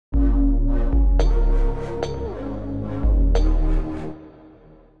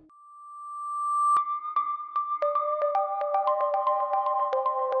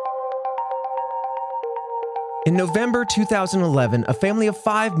In November 2011, a family of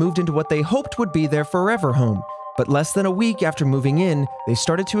 5 moved into what they hoped would be their forever home. But less than a week after moving in, they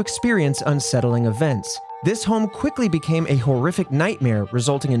started to experience unsettling events. This home quickly became a horrific nightmare,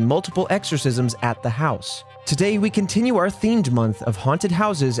 resulting in multiple exorcisms at the house. Today, we continue our themed month of haunted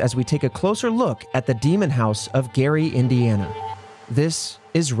houses as we take a closer look at the demon house of Gary, Indiana. This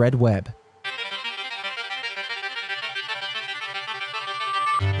is Red Web.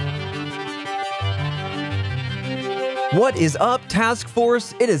 What is up, Task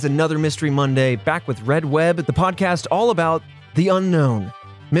Force? It is another Mystery Monday, back with Red Web, the podcast all about the unknown.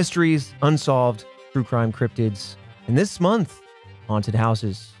 Mysteries, unsolved, true crime cryptids. And this month, haunted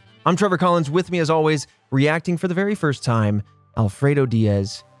houses. I'm Trevor Collins, with me as always, reacting for the very first time, Alfredo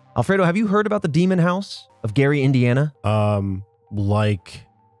Diaz. Alfredo, have you heard about the demon house of Gary, Indiana? Like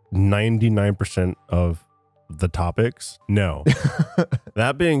 99% of the topics? No.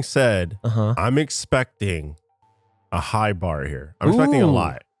 That being said, I'm expecting a high bar here. I'm expecting a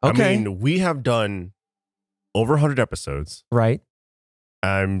lot. Okay. I mean, we have done over 100 episodes. Right.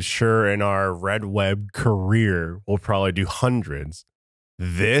 I'm sure in our Red Web career, we'll probably do hundreds.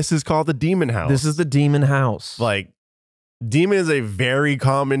 This is called the demon house. This is the demon house. Like, demon is a very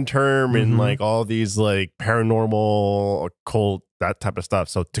common term in like all these like paranormal, occult, that type of stuff.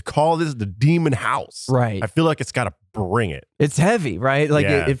 So to call this the demon house, right? I feel like it's got to bring it. It's heavy, right? Like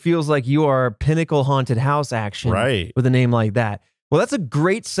Yeah. it feels like you are pinnacle haunted house action, Right. with a name like that. Well, that's a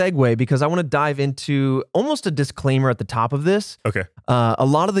great segue because I want to dive into almost a disclaimer at the top of this. Okay. A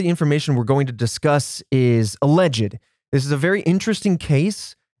lot of the information we're going to discuss is alleged. This is a very interesting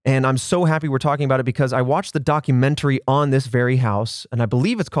case, and I'm so happy we're talking about it because I watched the documentary on this very house, and I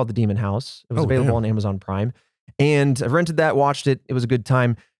believe it's called The Demon House. It was available on Amazon Prime, and I rented that, watched it. It was a good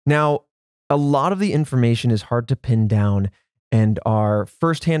time. Now, a lot of the information is hard to pin down and are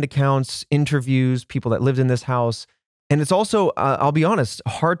firsthand accounts, interviews, people that lived in this house. And it's also, I'll be honest,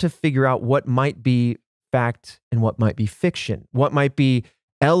 hard to figure out what might be fact and what might be fiction, what might be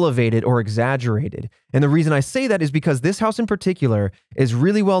elevated or exaggerated. And the reason I say that is because this house in particular is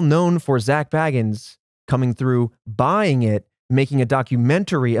really well known for Zach Baggins coming through, buying it, making a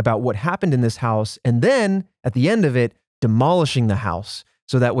documentary about what happened in this house, and then at the end of it, demolishing the house.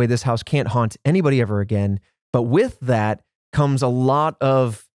 So that way this house can't haunt anybody ever again. But with that comes a lot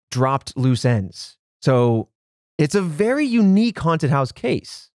of dropped loose ends. So it's a very unique haunted house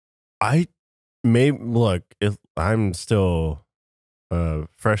case. I may look, if I'm still a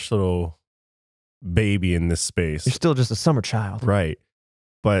fresh little baby in this space. You're still just a summer child. Right.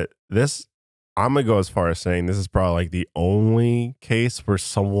 But this, I'm going to go as far as saying this is probably like the only case where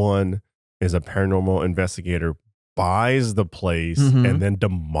someone is a paranormal investigator, buys the place, and then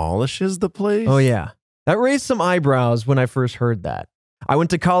demolishes the place. Oh, yeah. That raised some eyebrows when I first heard that. I went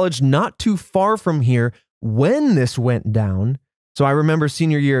to college not too far from here when this went down. So I remember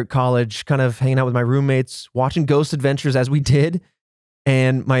senior year at college, kind of hanging out with my roommates, watching Ghost Adventures as we did.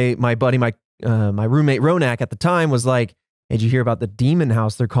 And my buddy, my roommate Ronak at the time was like, hey, did you hear about the demon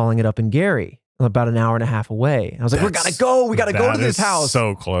house? They're calling it up in Gary, about an hour and a half away. And I was like, we got to go. We got to go to this house.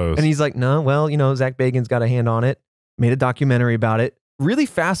 So close. And he's like, no, well, you know, Zach Baggins got a hand on it, made a documentary about it. Really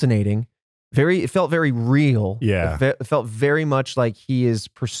fascinating. It felt very real. Yeah. It felt very much like he is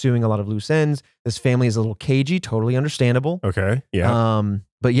pursuing a lot of loose ends. This family is a little cagey, totally understandable. Okay. Yeah.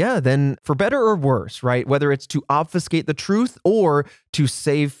 But yeah, then for better or worse, right? Whether it's to obfuscate the truth or to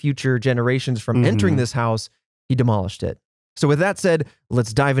save future generations from entering this house, he demolished it. So with that said,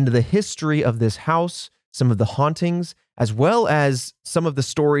 let's dive into the history of this house, some of the hauntings, as well as some of the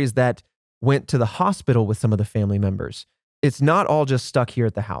stories that went to the hospital with some of the family members. It's not all just stuck here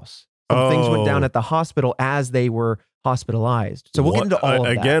at the house. Some things went down at the hospital as they were hospitalized. So we'll get into all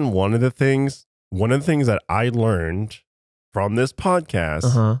of that. Again, one of the things that I learned from this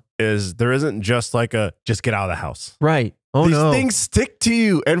podcast is there isn't just like just get out of the house. Right. Oh, These no. things stick to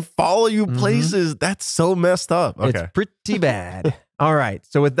you and follow you places. That's so messed up. Okay. It's pretty bad. All right.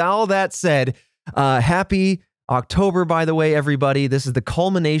 So with all that said, happy October, by the way, everybody. This is the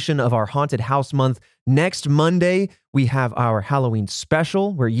culmination of our haunted house month. Next Monday, we have our Halloween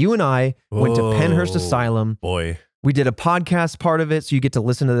special where you and I went to Pennhurst Asylum. Boy. We did a podcast part of it, so you get to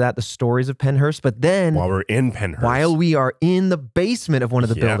listen to that, the stories of Pennhurst. But then while we're in Pennhurst, while we are in the basement of one of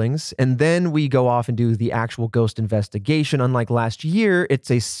the buildings, and then we go off and do the actual ghost investigation. Unlike last year, it's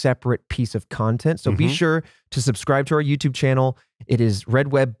a separate piece of content. So be sure to subscribe to our YouTube channel. It is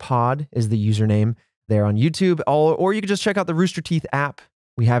Red Web Pod is the username there on YouTube, or you can just check out the Rooster Teeth app.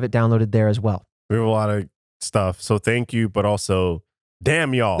 We have it downloaded there as well. We have a lot of stuff, so thank you, but also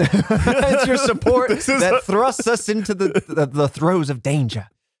damn y'all. It's your support that thrusts us into the throes of danger.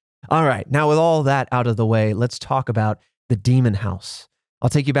 All right, now with all that out of the way, let's talk about the demon house. I'll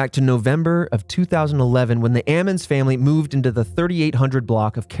take you back to November of 2011 when the Ammons family moved into the 3800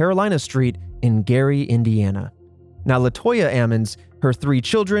 block of Carolina Street in Gary, Indiana. Now, LaToya Ammons, her 3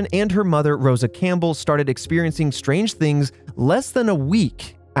 children, and her mother, Rosa Campbell, started experiencing strange things less than a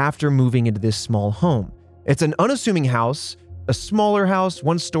week after moving into this small home. It's an unassuming house, a smaller house,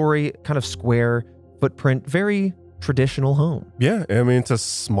 1-story, kind of square footprint, very traditional home. Yeah, I mean, it's a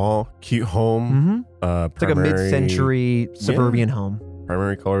small, cute home. It's like a mid-century suburban home.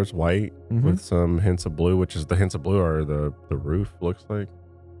 Primary color is white with some hints of blue, which is the hints of blue are the roof looks like.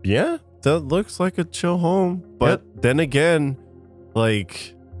 Yeah, that looks like a chill home. But then again,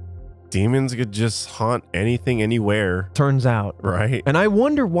 like, demons could just haunt anything, anywhere. Turns out. Right. And I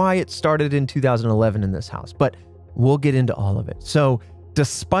wonder why it started in 2011 in this house, but we'll get into all of it. So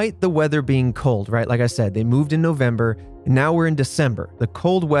despite the weather being cold, right? Like I said, they moved in November, and now we're in December. The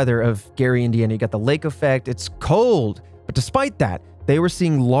cold weather of Gary, Indiana, you got the lake effect. It's cold. But despite that, they were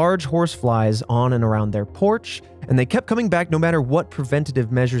seeing large horseflies on and around their porch, and they kept coming back no matter what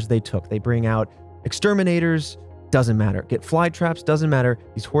preventative measures they took. They bring out exterminators, doesn't matter. Get fly traps, doesn't matter.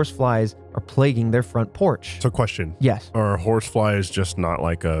 These horseflies are plaguing their front porch. So question. Yes. Are horseflies just not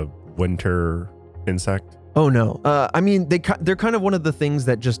like a winter insect? Oh, no. I mean, they're kind of one of the things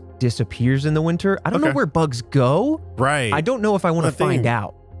that just disappears in the winter. I don't know where bugs go. Right. I don't know if I want to find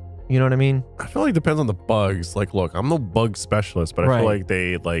out. You know what I mean? I feel like it depends on the bugs. Like, look, I'm no bug specialist, but I feel like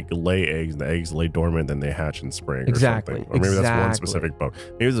they lay eggs, and the eggs lay dormant, then they hatch in spring or something. Or maybe that's one specific bug.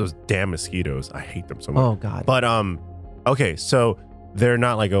 Maybe those damn mosquitoes. I hate them so much. Oh, God. But, okay, so they're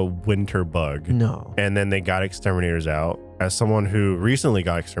not like a winter bug. No. And then they got exterminators out. As someone who recently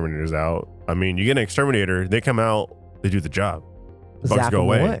got exterminators out, I mean, you get an exterminator, they come out, they do the job. Bugs go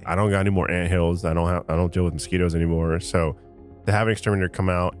away. I don't got any more anthills. I don't deal with mosquitoes anymore. So to have an exterminator come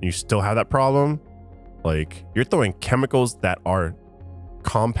out and you still have that problem, like, you're throwing chemicals that are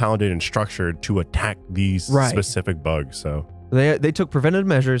compounded and structured to attack these specific bugs. So they took preventative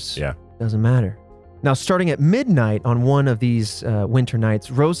measures. Yeah. Doesn't matter. Now, starting at midnight on one of these winter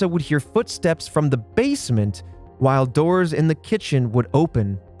nights, Rosa would hear footsteps from the basement while doors in the kitchen would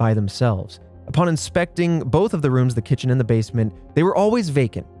open by themselves. Upon inspecting both of the rooms, the kitchen and the basement, they were always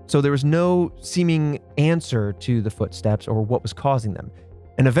vacant. So there was no seeming answer to the footsteps or what was causing them.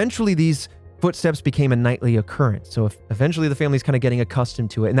 And eventually these footsteps became a nightly occurrence. So eventually the family's kind of getting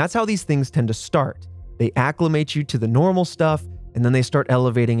accustomed to it. And that's how these things tend to start. They acclimate you to the normal stuff, and then they start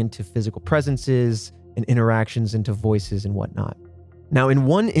elevating into physical presences and interactions into voices and whatnot. Now, in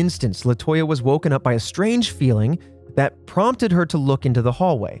one instance, LaToya was woken up by a strange feeling that prompted her to look into the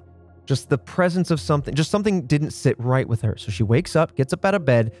hallway. Just the presence of something didn't sit right with her. So she wakes up, gets up out of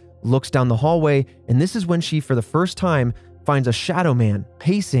bed, looks down the hallway, and this is when she, for the first time, finds a shadow man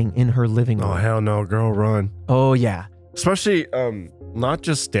pacing in her living room. Oh, hell no, girl, run. Oh, yeah. Especially not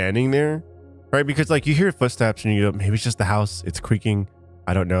just standing there, right? Because, like, you hear footsteps and you go, maybe it's just the house, it's creaking.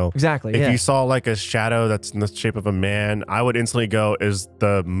 I don't know. Exactly. If you saw like a shadow that's in the shape of a man, I would instantly go, is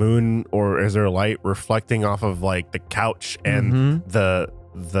the moon or is there light reflecting off of like the couch and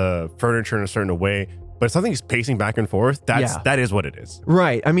the furniture in a certain way? But if something's pacing back and forth, that is what it is.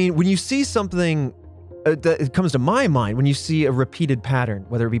 Right. I mean, when you see something, it comes to my mind, when you see a repeated pattern,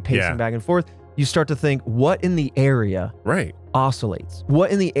 whether it be pacing back and forth, you start to think, what in the area oscillates?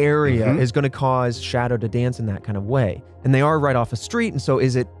 What in the area is going to cause shadow to dance in that kind of way? And they are right off a street, and so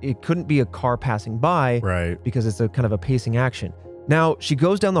it couldn't be a car passing by, because it's a kind of a pacing action. Now, she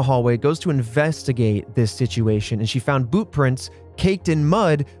goes down the hallway, goes to investigate this situation, and she found boot prints caked in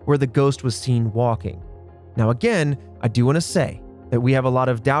mud where the ghost was seen walking. Now, again, I do want to say that we have a lot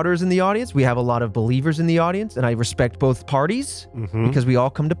of doubters in the audience. We have a lot of believers in the audience, and I respect both parties because we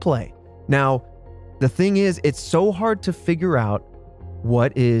all come to play. Now, the thing is, it's so hard to figure out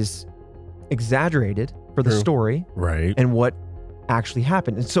what is exaggerated for the story and what actually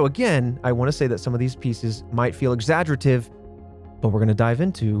happened. And so again, I want to say that some of these pieces might feel exaggerative, but we're going to dive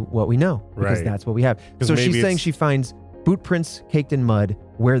into what we know because that's what we have. So she's saying she finds boot prints caked in mud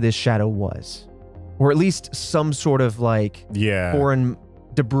where this shadow was, or at least some sort of like foreign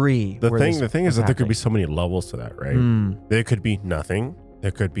debris. The thing is that there could be so many levels to that, right? There could be nothing.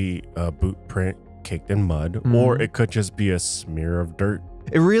 There could be a boot print caked in mud, or it could just be a smear of dirt.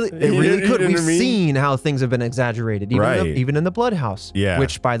 It really could. We've seen how things have been exaggerated, even in the blood house.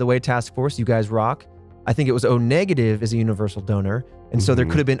 Which, by the way, Task Force, you guys rock. I think it was O negative is a universal donor, and so there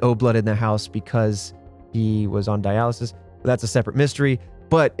could have been O blood in the house because he was on dialysis. But that's a separate mystery.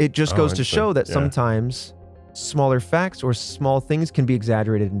 But it just goes to show that sometimes smaller facts or small things can be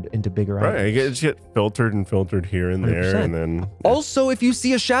exaggerated into bigger items. Right, it get filtered and filtered here and there, 100%. and then Also, if you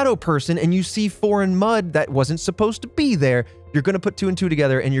see a shadow person and you see foreign mud that wasn't supposed to be there, you're going to put 2 and 2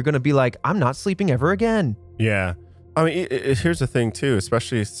 together and you're going to be like, I'm not sleeping ever again. Yeah. I mean, here's the thing too,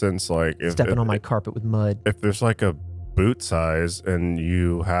 especially since like Stepping on my carpet with mud. If there's like a boot size and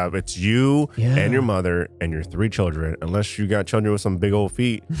it's you and your mother and your 3 children, unless you got children with some big old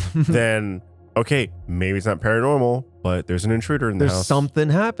feet, then okay, maybe it's not paranormal, but there's an intruder in the house. There's something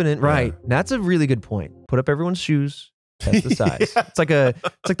happening. Right. That's a really good point. Put up everyone's shoes. Test the size. It's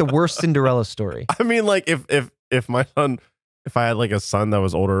like the worst Cinderella story. I mean, like if my son, if I had like a son that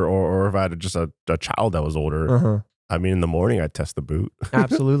was older, or if I had just a child that was older, I mean, in the morning I'd test the boot.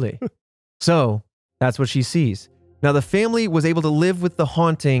 Absolutely. So that's what she sees. Now, the family was able to live with the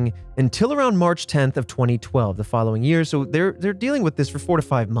haunting until around March 10th of 2012, the following year. So they're dealing with this for 4 to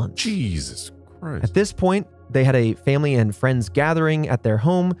 5 months. Jesus Christ. At this point, they had a family and friends gathering at their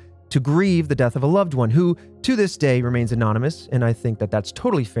home to grieve the death of a loved one who, to this day, remains anonymous. And I think that that's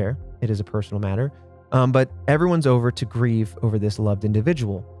totally fair. It is a personal matter. But everyone's over to grieve over this loved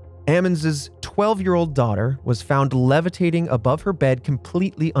individual. Ammons' 12-year-old daughter was found levitating above her bed,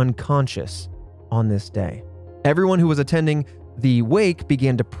 completely unconscious on this day. Everyone who was attending the wake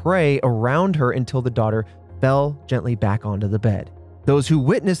began to pray around her until the daughter fell gently back onto the bed. Those who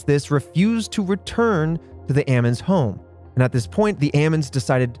witnessed this refused to return to the Ammons home. And at this point, the Ammons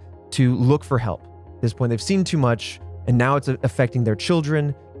decided to look for help. At this point, they've seen too much, and now it's affecting their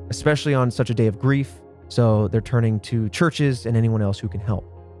children, especially on such a day of grief. So they're turning to churches and anyone else who can help.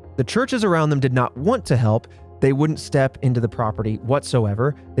 The churches around them did not want to help. They wouldn't step into the property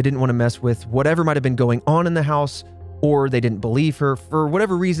whatsoever. They didn't want to mess with whatever might have been going on in the house, or they didn't believe her. For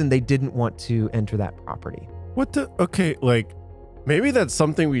whatever reason, they didn't want to enter that property. Okay, like maybe that's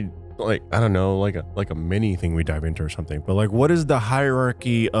something we like, I don't know, like a mini thing we dive into or something. But like, what is the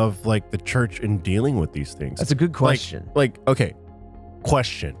hierarchy of like the church in dealing with these things? That's a good question. Okay,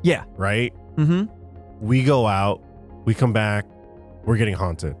 question. Yeah. Right? Mm-hmm. We go out, we come back, we're getting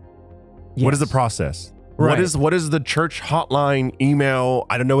haunted. Yes. What is the process? Right. What is the church hotline, email?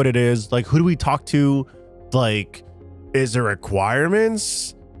 I don't know what it is. Like, who do we talk to? Like, is there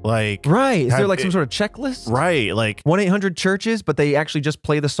requirements? Like, right. Is there like some sort of checklist? Right. Like 1-800-CHURCHES, but they actually just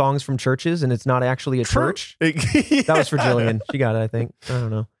play the songs from churches and it's not actually a church. Yeah. That was for Jillian. She got it, I think. I don't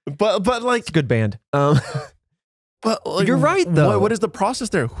know. But like, it's a good band. But like, you're right though. What is the process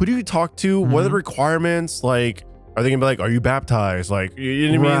there? Who do you talk to? What are the requirements? Like, are they gonna be like, are you baptized? Like,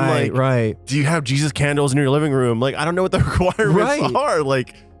 you know what I mean? Like, right. Do you have Jesus candles in your living room? Like, I don't know what the requirements are.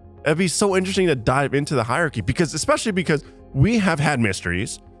 Like, it'd be so interesting to dive into the hierarchy especially because we have had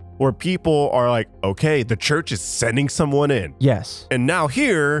mysteries where people are like, okay, the church is sending someone in. Yes. And now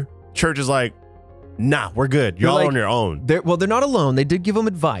here, church is like, nah, we're good. You're all on your own. They're not alone. They did give them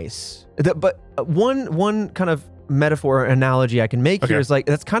advice. But one kind of metaphor or analogy I can make here is like,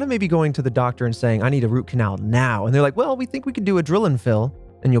 that's kind of maybe going to the doctor and saying, I need a root canal now. And they're like, well, we think we can do a drill and fill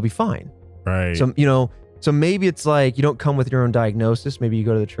and you'll be fine. Right. So, so maybe it's like, you don't come with your own diagnosis. Maybe you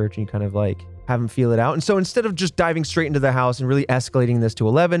go to the church and you kind of like have them feel it out. And so instead of just diving straight into the house and really escalating this to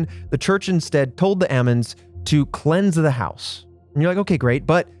 11, the church instead told the Ammons to cleanse the house. And you're like, okay, great.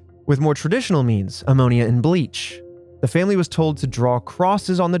 But with more traditional means, ammonia and bleach. The family was told to draw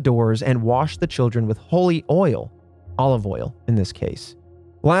crosses on the doors and wash the children with holy oil. Olive oil in this case.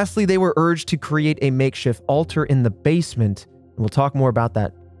 Lastly, they were urged to create a makeshift altar in the basement. And we'll talk more about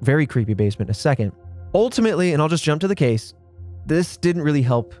that very creepy basement in a second. Ultimately, and I'll just jump to the case, this didn't really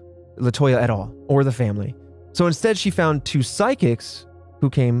help LaToya at all, or the family. So instead, she found 2 psychics who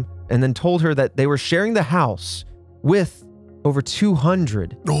came and then told her that they were sharing the house with over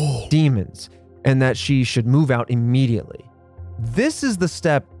 200 demons and that she should move out immediately. This is the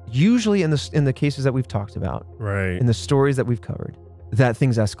step usually in the cases that we've talked about, right, in the stories that we've covered, that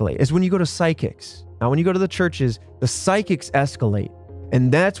things escalate, is when you go to psychics. Now, when you go to the churches, the psychics escalate. And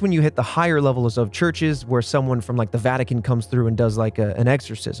that's when you hit the higher levels of churches where someone from like the Vatican comes through and does like an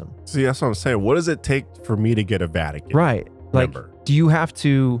exorcism. See, that's what I'm saying. What does it take for me to get a Vatican? Right. Like, do you have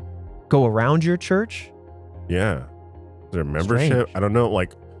to go around your church? Yeah. Is there a membership? Strange. I don't know.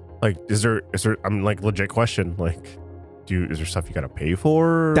 Like, is there, I'm like, legit question. Like, is there stuff you got to pay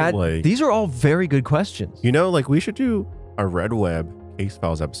for? These are all very good questions. Like we should do a Red Web Case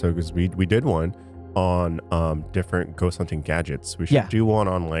Files episode because we did one on different ghost hunting gadgets. We should do one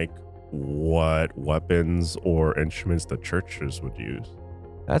on like what weapons or instruments the churches would use.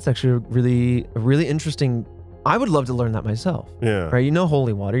 That's actually a really interesting I would love to learn that myself. Yeah. Right? You know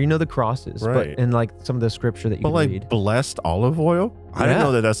holy water, you know the crosses, Right. but in like some of the scripture that you But like read. blessed olive oil? I didn't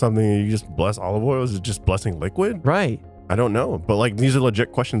know that that's something you just bless olive oil. Is it just blessing liquid? Right. I don't know. But like these are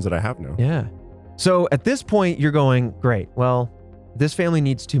legit questions that I have now. Yeah. So at this point, you're going, great. Well, this family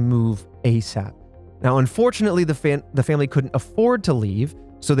needs to move ASAP. Now, unfortunately, the family couldn't afford to leave,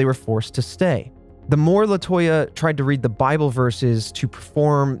 so they were forced to stay. The more LaToya tried to read the Bible verses to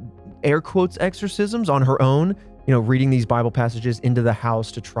perform air quotes exorcisms on her own, reading these Bible passages into the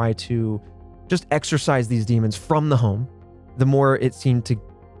house to try to just exorcise these demons from the home, the more it seemed to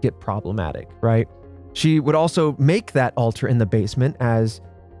get problematic, right? She would also make that altar in the basement, as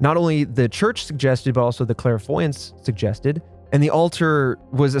not only the church suggested, but also the clairvoyants suggested. And the altar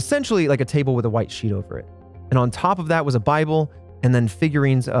was essentially like a table with a white sheet over it. And on top of that was a Bible and then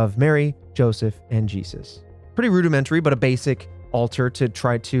figurines of Mary, Joseph, and Jesus. Pretty rudimentary, but a basic altar to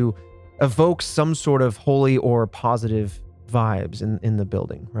try to evoke some sort of holy or positive vibes in the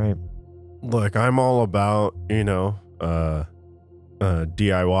building, right? Look, I'm all about, DIYs,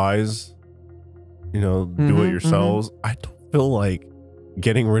 do it yourselves. I don't feel like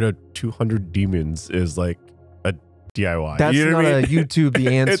getting rid of 200 demons is like a DIY. That's you know not what I a mean? YouTube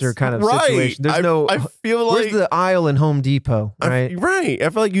the answer kind of situation. There's I feel like where's the aisle in Home Depot, right? Right. I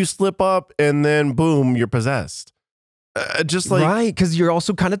feel like you slip up and then boom, you're possessed. Just like right, because you're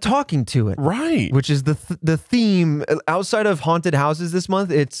also kind of talking to it, right? Which is the theme outside of haunted houses this month.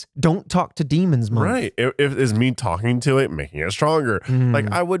 It's don't talk to demons month, right? If it's me talking to it, making it stronger.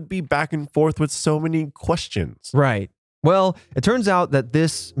 Like I would be back and forth with so many questions, right? Well, it turns out that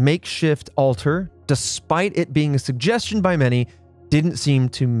this makeshift altar, despite it being a suggestion by many, didn't seem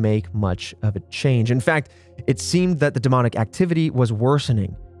to make much of a change. In fact, it seemed that the demonic activity was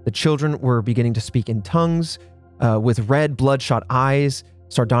worsening. The children were beginning to speak in tongues. With red, bloodshot eyes,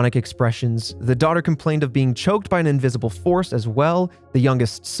 sardonic expressions. The daughter complained of being choked by an invisible force as well. The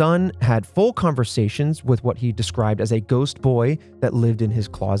youngest son had full conversations with what he described as a ghost boy that lived in his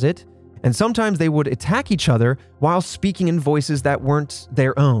closet. And sometimes they would attack each other while speaking in voices that weren't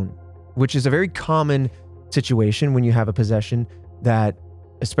their own, which is a very common situation when you have a possession that,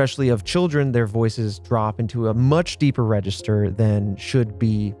 especially of children, their voices drop into a much deeper register than should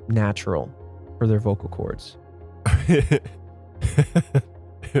be natural for their vocal cords.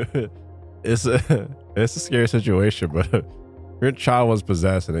 It's a scary situation, but if your child was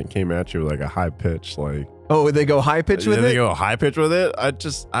possessed and it came at you with like a high pitch, like they go high pitch with it. They go high pitch with it.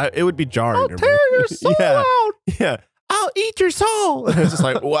 It would be jarring. I'll tear your soul out. Yeah, I'll eat your soul. It's just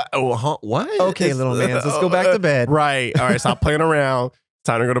like what? What? Okay, little man, let's go back to bed. Right. All right. Stop playing around. It's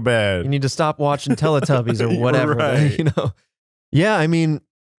time to go to bed. You need to stop watching Teletubbies or whatever. Right. Yeah. I mean,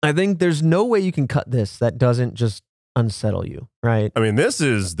 I think there's no way you can cut this that doesn't just unsettle you, right? I mean, this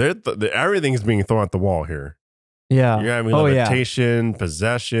is everything's being thrown at the wall here. Yeah. You're having levitation,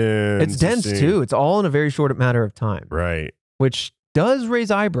 possession. It's dense too. It's all in a very short matter of time. Right. Which does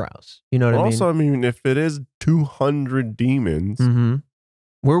raise eyebrows. You know what I mean? Also, I mean, if it is 200 demons,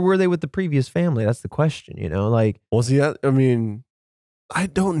 where were they with the previous family? That's the question, Well, see, I mean, I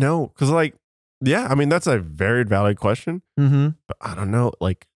don't know. Because, I mean, that's a very valid question. But I don't know.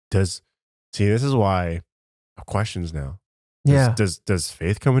 This is why I have questions now. Does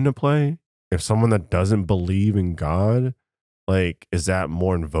faith come into play? If someone that doesn't believe in God, is that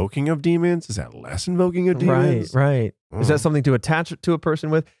more invoking of demons? Is that less invoking of demons? Right. Is that something to attach to a person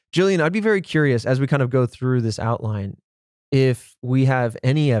with? Jillian, I'd be very curious as we kind of go through this outline, if we have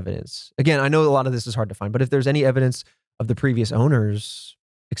any evidence. Again, I know a lot of this is hard to find, but if there's any evidence of the previous owners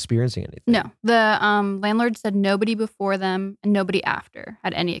experiencing anything. No, the landlord said nobody before them and nobody after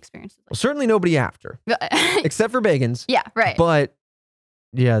had any experiences. Well, certainly nobody after, except for Bagans. Yeah, right. But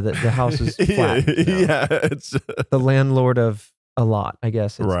yeah, the house is flat. Yeah, it's the landlord of a lot. I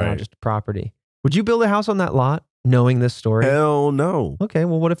guess it's now just a property. Would you build a house on that lot, knowing this story? Hell no. Okay,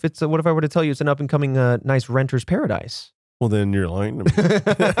 well, what if I were to tell you it's an up and coming nice renter's paradise? Well, then you're lying to me.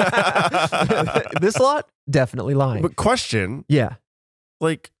 This lot, definitely lying. But question. Yeah.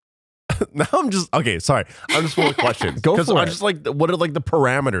 Now I'm just, okay, sorry. I'm just full of questions. Go for it. I'm just what are the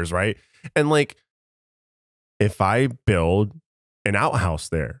parameters, right? And if I build an outhouse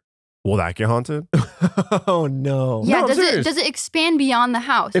there, will that get haunted? Oh no. Yeah, No, does it expand beyond the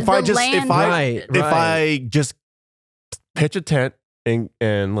house? If I just pitch a tent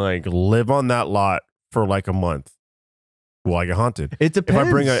and live on that lot for a month, will I get haunted? It depends.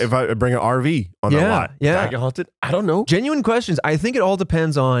 If I bring an RV on that lot, will I get haunted? I don't know. Genuine questions. I think it all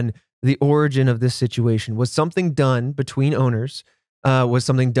depends on the origin of this situation. Was something done between owners? Was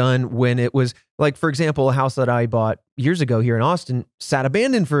something done when it was, for example, a house that I bought years ago here in Austin sat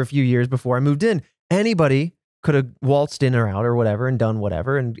abandoned for a few years before I moved in. Anybody could have waltzed in or out or whatever and done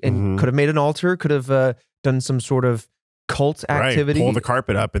whatever and could have made an altar, could have done some sort of cult activity. Pull the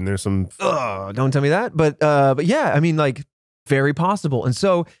carpet up and there's some... don't tell me that. But yeah, I mean, like, very possible. And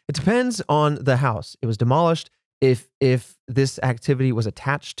so it depends on the house. It was demolished. If this activity was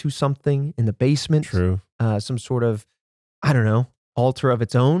attached to something in the basement, some sort of, I don't know, altar of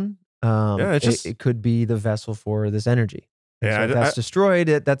its own, it could be the vessel for this energy. Yeah, so if that's destroyed,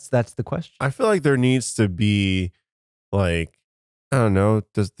 that's the question. I feel like there needs to be, like, I don't know,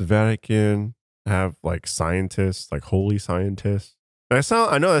 does the Vatican have like scientists, like holy scientists?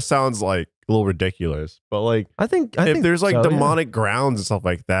 I know that sounds like a little ridiculous, but like I think there's like demonic grounds and stuff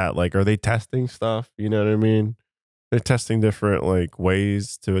like that, like are they testing stuff? You know what I mean? They're testing different like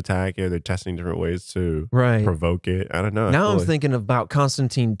ways to attack it. They're testing different ways to provoke it. I don't know. Now I'm thinking about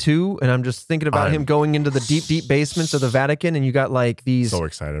Constantine 2, and I'm just thinking about him going into the deep basements of the Vatican, and you got like these. So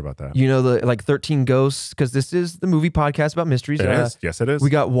excited about that. You know, the like 13 ghosts, because this is the movie podcast about mysteries. It is. Yes, it is. We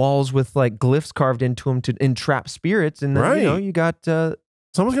got walls with like glyphs carved into them to entrap spirits, and then, you know, you got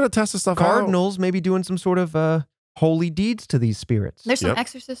someone's gonna test this stuff cardinals out. Maybe doing some sort of holy deeds to these spirits. There's some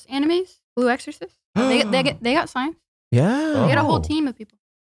Exorcist animes, Blue Exorcist. They got science. Yeah. They got a whole team of people.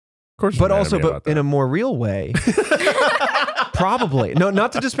 Of course, but also, but in a more real way. Probably. No,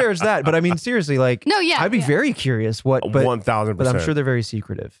 not to disparage that, but I mean, seriously, like, I'd be very curious what, but 1000%. But I'm sure they're very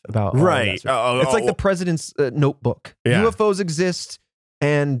secretive about right. It's like the president's notebook. Yeah. UFOs exist,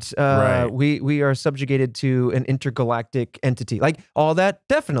 and we are subjugated to an intergalactic entity. Like all that,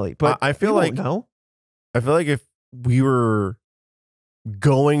 definitely. But I feel like if we were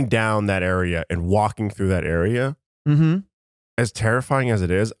going down that area and walking through that area, as terrifying as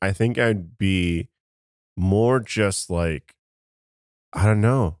it is, I think I'd be more just like, I don't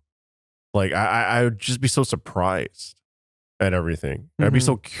know, like I would just be so surprised at everything. I'd be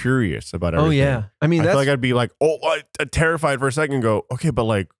so curious about everything. Oh yeah, I mean, I feel like I'd be like, terrified for a second. And go, okay, but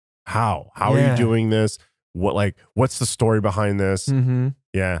like, how are you doing this? What's the story behind this?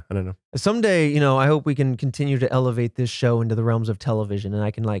 Yeah, I don't know. Someday, you know, I hope we can continue to elevate this show into the realms of television, and I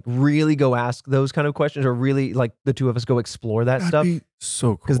can like really go ask those kind of questions, or really like the two of us go explore that stuff. Be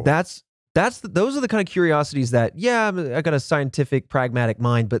so cool. Because those are the kind of curiosities that, I got a scientific, pragmatic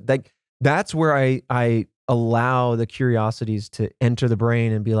mind, but that's where I allow the curiosities to enter the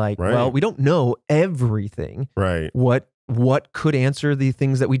brain and be like, well, we don't know everything. Right. What could answer the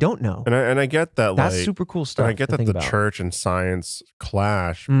things that we don't know? And I get that. That's super cool stuff. And I get that the church and science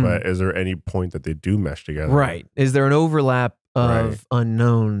clash, but is there any point that they do mesh together? Right. Is there an overlap of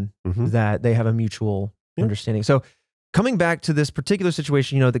unknown that they have a mutual understanding? So coming back to this particular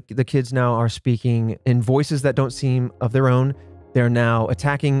situation, you know, the kids now are speaking in voices that don't seem of their own. They're now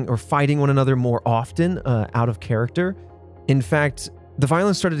attacking or fighting one another more often, out of character. In fact, the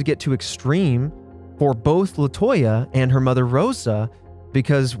violence started to get too extreme for both LaToya and her mother Rosa,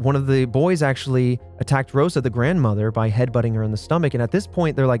 because one of the boys actually attacked Rosa, the grandmother, by headbutting her in the stomach. And at this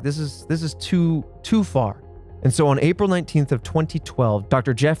point, they're like, this is too far. And so on April 19th of 2012,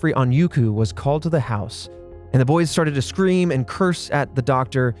 Dr. Jeffrey Onyuku was called to the house, and the boys started to scream and curse at the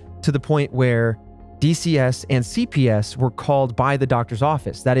doctor to the point where DCS and CPS were called by the doctor's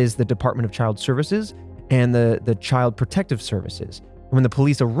office. That is the Department of Child Services and the Child Protective Services. When the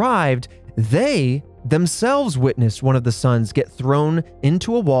police arrived, they themselves witnessed one of the sons get thrown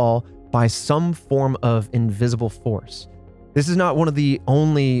into a wall by some form of invisible force. This is not one of the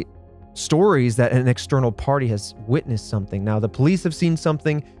only stories that an external party has witnessed something. Now, the police have seen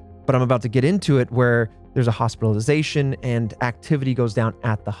something, but I'm about to get into it, where there's a hospitalization and activity goes down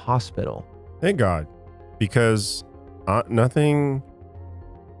at the hospital. Thank God, because nothing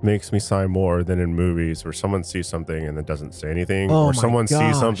makes me sigh more than in movies where someone sees something and then doesn't say anything, or someone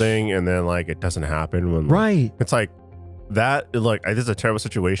sees something and then like it doesn't happen. When it's like that, like this is a terrible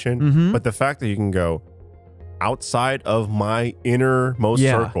situation, but the fact that you can go outside of my innermost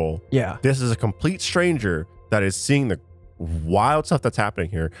circle, this is a complete stranger that is seeing the wild stuff that's happening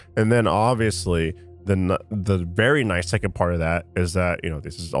here, and then obviously the very nice second part of that is that, you know,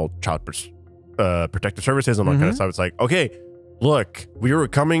 this is all child protective services and all that kind of stuff. It's like, okay, look, we were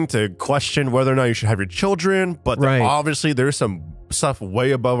coming to question whether or not you should have your children, but obviously there's some stuff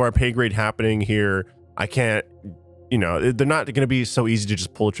way above our pay grade happening here. I can't, you know, they're not going to be so easy to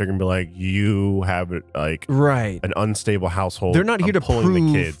just pull the trigger and be like, you have like an unstable household. They're not here to prove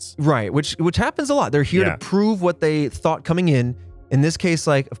the kids. Which happens a lot. They're here to prove what they thought coming in. In this case,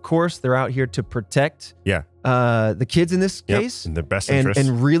 like, of course, they're out here to protect the kids in this case, in their best interest,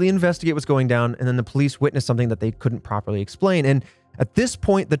 and really investigate what's going down. And then the police witnessed something that they couldn't properly explain. And at this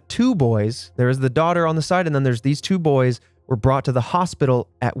point, the two boys, there is the daughter on the side, and then there's these two boys, were brought to the hospital,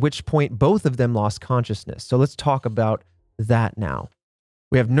 at which point both of them lost consciousness. So let's talk about that now.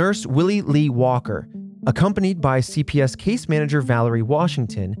 We have Nurse Willie Lee Walker, accompanied by CPS case manager Valerie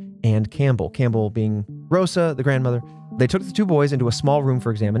Washington and Campbell. Campbell being Rosa, the grandmother. They took the two boys into a small room for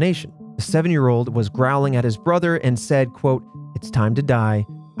examination. The 7-year-old was growling at his brother and said, quote, "It's time to die.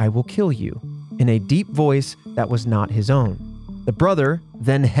 I will kill you," in a deep voice that was not his own. The brother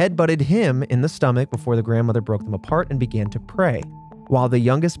then headbutted him in the stomach before the grandmother broke them apart and began to pray. While the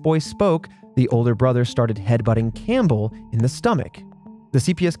youngest boy spoke, the older brother started headbutting Campbell in the stomach. The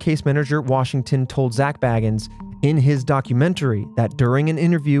CPS case manager, Washington, told Zach Baggins in his documentary that during an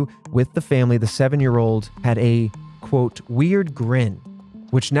interview with the family, the 7-year-old had a, quote, "weird grin,"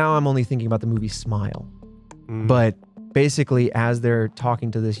 which now I'm only thinking about the movie Smile. But basically, as they're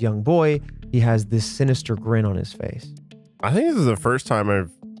talking to this young boy, he has this sinister grin on his face. I think this is the first time I've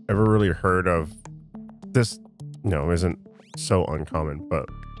ever really heard of this. Isn't so uncommon, but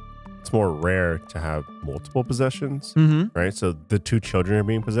it's more rare to have multiple possessions, right? So the two children are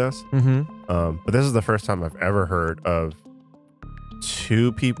being possessed. But this is the first time I've ever heard of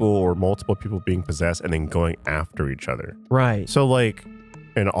two people or multiple people being possessed and then going after each other. Right. So like,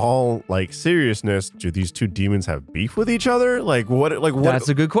 in all like seriousness, do these two demons have beef with each other? Like what? That's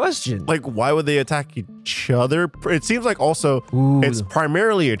a good question. Like why would they attack each other? It seems like also it's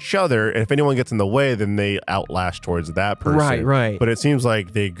primarily each other. And if anyone gets in the way, then they outlash towards that person. Right. But it seems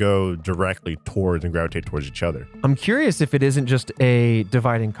like they go directly towards and gravitate towards each other. I'm curious if it isn't just a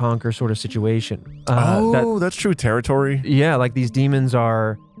divide and conquer sort of situation. That's true. Territory. Yeah, like these demons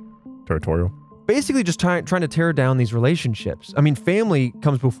are territorial. Basically just trying to tear down these relationships. I mean, family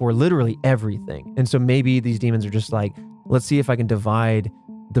comes before literally everything. And so maybe these demons are just like, let's see if I can divide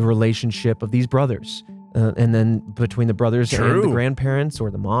the relationship of these brothers. And then between the brothers and the grandparents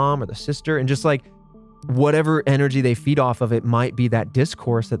or the mom or the sister, and just like whatever energy they feed off of it might be that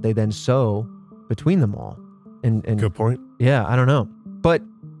discourse that they then sow between them all. And good point. Yeah, I don't know. But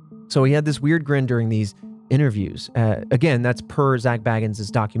so he had this weird grin during these interviews. Again, that's per Zach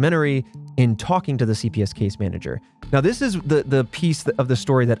Baggins' documentary in talking to the CPS case manager. Now, this is the piece of the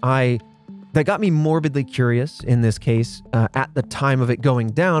story that got me morbidly curious in this case at the time of it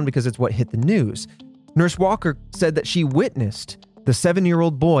going down, because it's what hit the news. Nurse Walker said that she witnessed the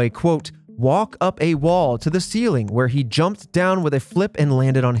 7-year-old boy, quote, "walk up a wall to the ceiling where he jumped down with a flip and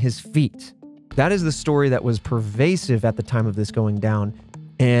landed on his feet." That is the story that was pervasive at the time of this going down.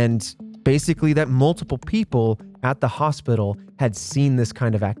 And basically that multiple people at the hospital had seen this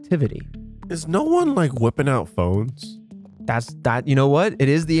kind of activity. Is no one like whipping out phones? You know what? It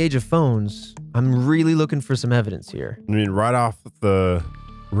is the age of phones. I'm really looking for some evidence here. I mean, right off the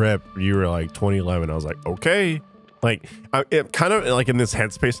rip, you were like 2011. I was like, okay. Like, it kind of like in this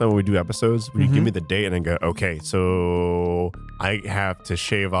headspace now when we do episodes, when you give me the date and then go, okay, so I have to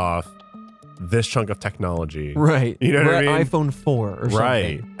shave off this chunk of technology. Right. You know what I mean? iPhone 4 or something.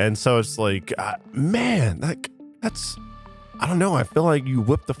 Right. And so it's like, man, that's, I don't know. I feel like you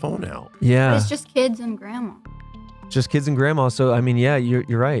whipped the phone out. Yeah. But it's just kids and grandma. Just kids and grandma. So, I mean, yeah, you're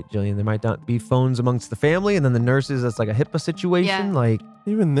right, Jillian. There might not be phones amongst the family. And then the nurses, that's like a HIPAA situation. Yeah. Like,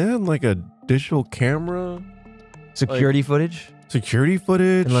 even then, like a digital camera. security footage. Security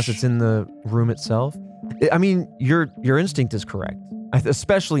footage. Unless it's in the room itself. I mean, your instinct is correct.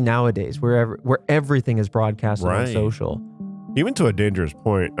 Especially nowadays, where everything is broadcasted on social. Even to a dangerous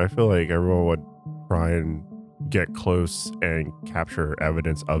point, I feel like everyone would try and get close and capture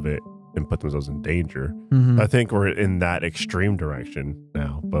evidence of it and put themselves in danger. I think we're in that extreme direction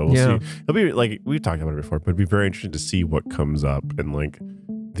now, but we'll see. It'll be like, we've talked about it before, but it'd be very interesting to see what comes up in like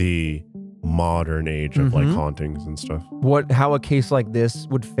the modern age of like hauntings and stuff. How a case like this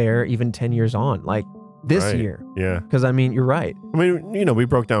would fare even 10 years on, like this year. Yeah. Because I mean, you're right. I mean, we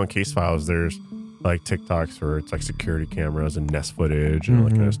broke down case files. There's like TikToks where it's like security cameras and Nest footage and all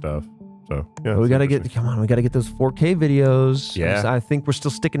that kind of stuff. So yeah, we gotta get those 4K videos. Yeah, I think we're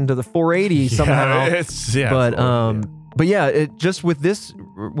still sticking to the 480 somehow. But yeah,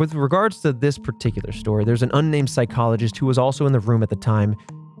 with regards to this particular story, there's an unnamed psychologist who was also in the room at the time,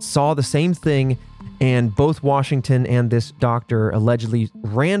 saw the same thing, and both Washington and this doctor allegedly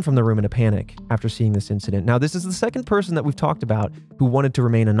ran from the room in a panic after seeing this incident. Now, this is the second person that we've talked about who wanted to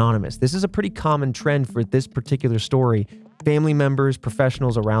remain anonymous. This is a pretty common trend for this particular story. Family members,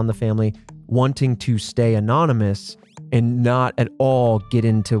 professionals around the family wanting to stay anonymous and not at all get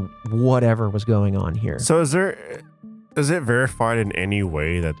into whatever was going on here. So is it verified in any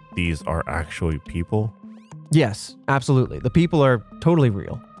way that these are actually people? Yes, absolutely. The people are totally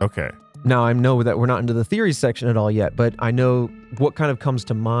real. Okay. Now, I know that we're not into the theories section at all yet, but I know what kind of comes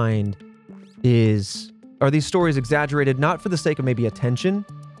to mind is are these stories exaggerated not for the sake of maybe attention,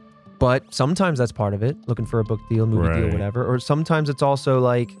 but sometimes that's part of it, looking for a book deal, movie deal, whatever. Or sometimes it's also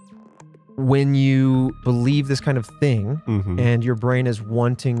like when you believe this kind of thing and your brain is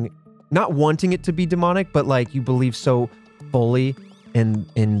not wanting it to be demonic, but like you believe so fully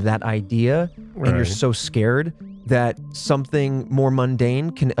in that idea and you're so scared that something more mundane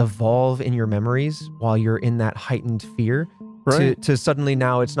can evolve in your memories while you're in that heightened fear. To suddenly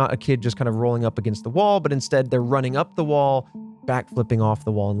now it's not a kid just kind of rolling up against the wall, but instead they're running up the wall, backflipping off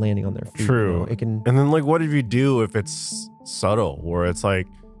the wall and landing on their feet. True. It can. And then like, what do you do if it's subtle, where it's like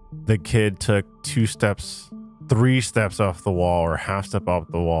the kid took 2 steps, 3 steps off the wall or half step off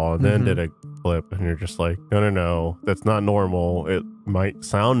the wall and then did a flip, and you're just like, no, that's not normal. It might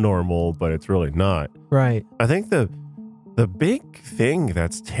sound normal, but it's really not. Right. I think the big thing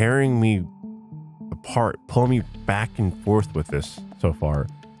that's tearing me apart, pulling me back and forth with this so far,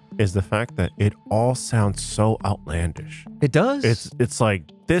 is the fact that it all sounds so outlandish. It does. It's like,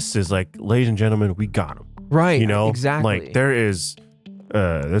 this is like, ladies and gentlemen, we got him. Right. You know, exactly. like there's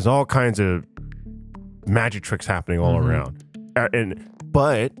all kinds of magic tricks happening all around,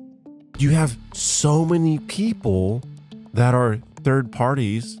 but you have so many people that are third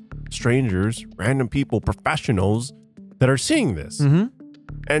parties, strangers, random people, professionals that are seeing this.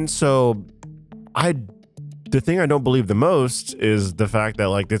 And so the thing I don't believe the most is the fact that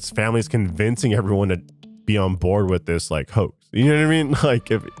like this family's convincing everyone to be on board with this like hoax. You know what I mean? Like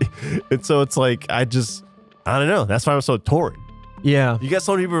so it's like, I don't know. That's why I'm so torn. Yeah. You get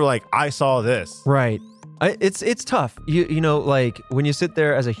so many people who are like, I saw this. Right. It's tough. You know, like when you sit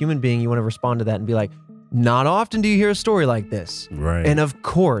there as a human being, you want to respond to that and be like, not often do you hear a story like this. Right. And of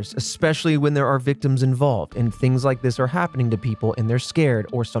course, especially when there are victims involved and things like this are happening to people and they're scared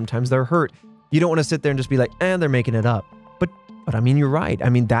or sometimes they're hurt. You don't want to sit there and just be like, they're making it up. But I mean, you're right. I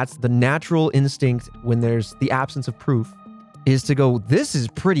mean, that's the natural instinct when there's the absence of proof, is to go, this is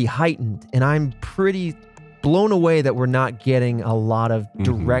pretty heightened. And I'm pretty blown away that we're not getting a lot of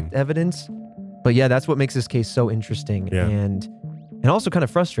direct evidence. But yeah, that's what makes this case so interesting and also kind of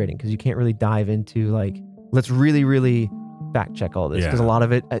frustrating, because you can't really dive into like, let's really, really fact check all this. Because a lot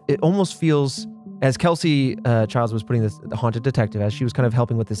of it almost feels, as Kelsey Childs was putting this, the haunted detective, as she was kind of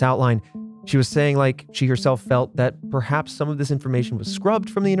helping with this outline, she was saying like she herself felt that perhaps some of this information was scrubbed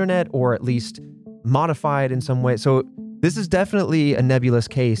from the internet or at least modified in some way. So this is definitely a nebulous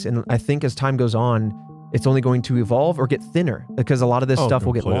case. And I think as time goes on, it's only going to evolve or get thinner, because a lot of this stuff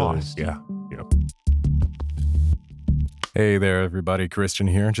will get lost. Yeah. Hey there, everybody. Christian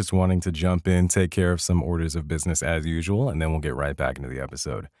here. Just wanting to jump in, take care of some orders of business as usual, and then we'll get right back into the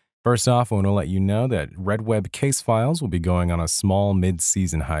episode. First off, I want to let you know that Red Web Case Files will be going on a small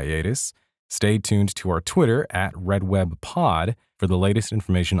mid-season hiatus. Stay tuned to our Twitter at RedWebPod for the latest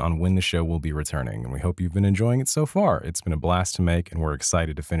information on when the show will be returning, and we hope you've been enjoying it so far. It's been a blast to make, and we're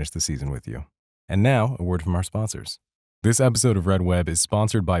excited to finish the season with you. And now, a word from our sponsors. This episode of Red Web is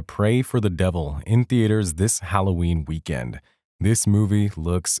sponsored by Pray for the Devil, in theaters this Halloween weekend. This movie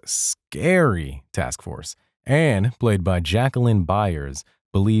looks scary, Task Force. Anne, played by Jacqueline Byers,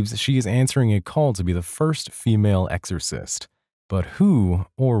 believes she is answering a call to be the first female exorcist. But who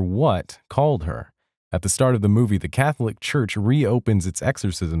or what called her? At the start of the movie, the Catholic Church reopens its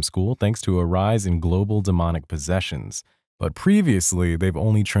exorcism school thanks to a rise in global demonic possessions. But previously, they've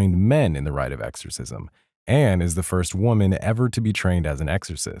only trained men in the rite of exorcism. Anne is the first woman ever to be trained as an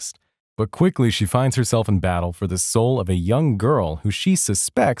exorcist. But quickly, she finds herself in battle for the soul of a young girl who she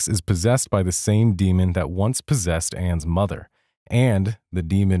suspects is possessed by the same demon that once possessed Anne's mother. And the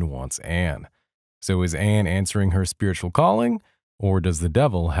demon wants Anne. So is Anne answering her spiritual calling? Or does the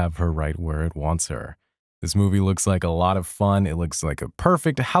devil have her right where it wants her? This movie looks like a lot of fun. It looks like a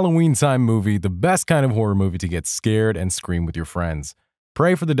perfect Halloween time movie, the best kind of horror movie to get scared and scream with your friends.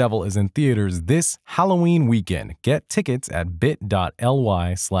 Pray for the Devil is in theaters this Halloween weekend. Get tickets at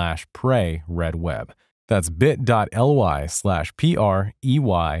bit.ly/PrayRedWeb. That's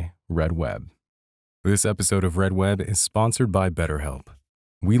bit.ly/PREY-RedWeb. This episode of Red Web is sponsored by BetterHelp.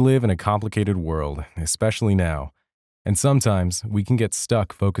 We live in a complicated world, especially now. And sometimes we can get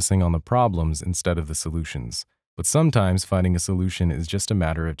stuck focusing on the problems instead of the solutions. But sometimes finding a solution is just a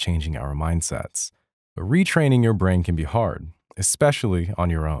matter of changing our mindsets. But retraining your brain can be hard, especially on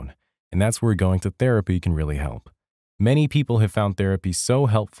your own. And that's where going to therapy can really help. Many people have found therapy so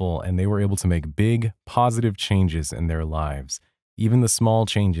helpful and they were able to make big, positive changes in their lives. Even the small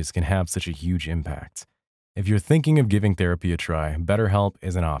changes can have such a huge impact. If you're thinking of giving therapy a try, BetterHelp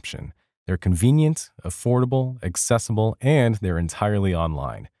is an option. They're convenient, affordable, accessible, and they're entirely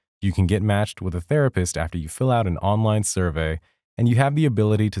online. You can get matched with a therapist after you fill out an online survey, And you have the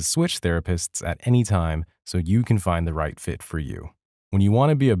ability to switch therapists at any time so you can find the right fit for you. When you want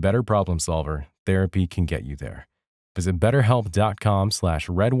to be a better problem solver, therapy can get you there. Visit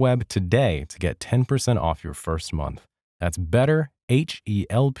betterhelp.com/redweb today to get 10% off your first month. That's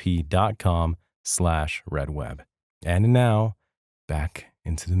betterhelp.com/redweb. And now, back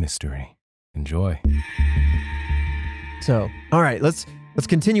into the mystery. Enjoy. So, all right, let's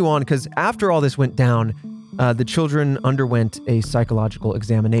continue on, because after all this went down, the children underwent a psychological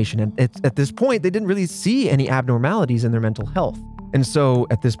examination. And at this point, they didn't really see any abnormalities in their mental health. And so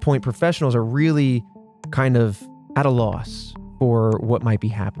at this point, professionals are really kind of at a loss for what might be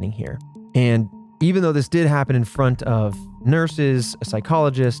happening here. And even though this did happen in front of nurses, a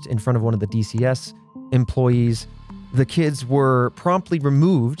psychologist, in front of one of the DCS employees, the kids were promptly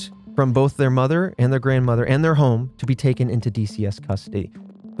removed from both their mother and their grandmother and their home to be taken into DCS custody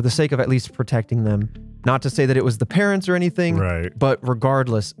for the sake of at least protecting them. Not to say that it was the parents or anything, Right. but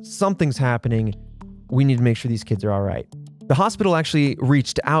regardless, something's happening. We need to make sure these kids are all right. The hospital actually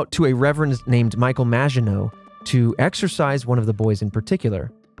reached out to a reverend named Michael Maginot to exorcise one of the boys in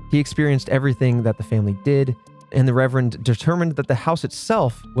particular. He experienced everything that the family did, and the reverend determined that the house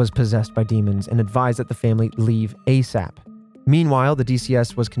itself was possessed by demons and advised that the family leave ASAP. Meanwhile, the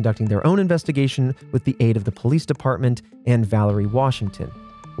DCS was conducting their own investigation with the aid of the police department and Valerie Washington.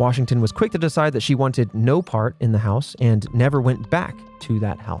 Washington was quick to decide that she wanted no part in the house and never went back to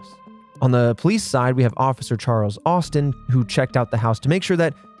that house. On the police side, we have Officer Charles Austin, who checked out the house to make sure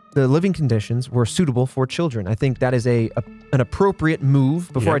that the living conditions were suitable for children. I think that is an appropriate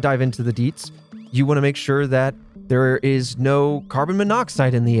move. Before I dive into the deets, you want to make sure that there is no carbon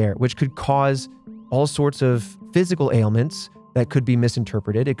monoxide in the air, which could cause all sorts of physical ailments that could be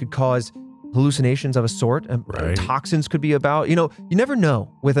misinterpreted. It could cause hallucinations of a sort. Right. Toxins could be about. You never know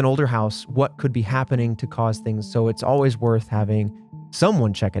with an older house what could be happening to cause things. So it's always worth having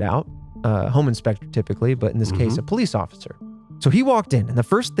someone check it out. A home inspector typically, but in this case, a police officer. So he walked in, and the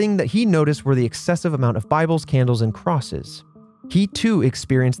first thing that he noticed were the excessive amount of Bibles, candles, and crosses. He too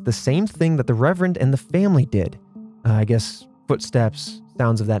experienced the same thing that the Reverend and the family did. I guess footsteps,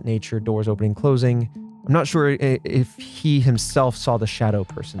 sounds of that nature, doors opening, closing. I'm not sure if he himself saw the shadow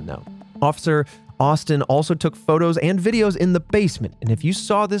person, though. Officer Austin also took photos and videos in the basement. And if you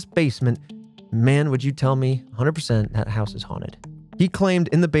saw this basement, man, would you tell me 100% that house is haunted. He claimed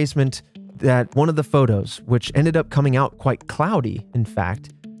in the basement that one of the photos, which ended up coming out quite cloudy, in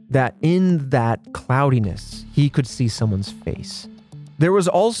fact, that in that cloudiness, he could see someone's face. There was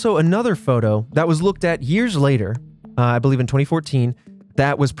also another photo that was looked at years later, I believe in 2014,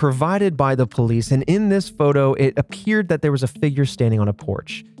 that was provided by the police. And in this photo, it appeared that there was a figure standing on a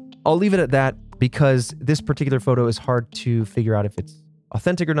porch. I'll leave it at that because this particular photo is hard to figure out if it's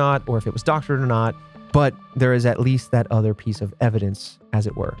authentic or not, or if it was doctored or not, but there is at least that other piece of evidence, as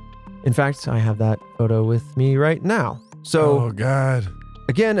it were. In fact, I have that photo with me right now. So, oh God.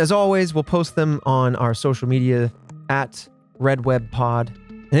 Again, as always, we'll post them on our social media at RedWebPod.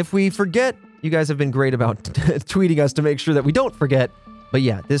 And if we forget, you guys have been great about tweeting us to make sure that we don't forget. But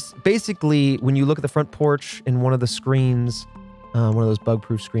yeah, this basically, when you look at the front porch in one of the screens, one of those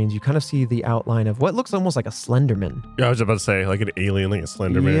bug-proof screens, you kind of see the outline of what looks almost like a Slenderman. Yeah, I was about to say, like an alien, like a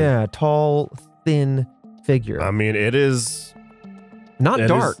Slenderman. Yeah, tall, thin figure. I mean, it is... Not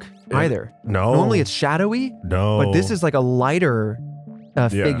dark either. No. Normally it's shadowy. No. But this is like a lighter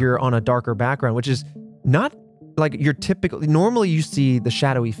figure on a darker background, which is not like your typical... Normally you see the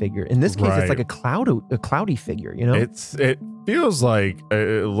shadowy figure. In this case, it's like a cloudy figure, you know? It feels like,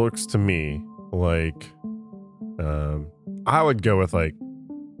 it looks to me like... I would go with like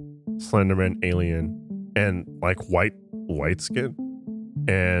Slenderman, alien, and like white skin,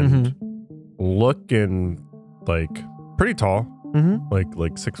 and looking like pretty tall,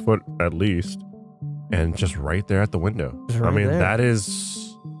 like 6 foot at least, and just right there at the window. I mean, that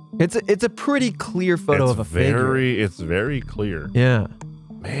is... It's a pretty clear photo of a figure. It's very clear. Yeah.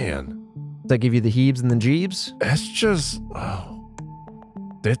 Man. Does that give you the heebs and the jeebs? It's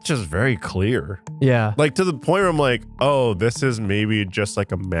just very clear. Yeah. Like to the point where I'm like, oh, this is maybe just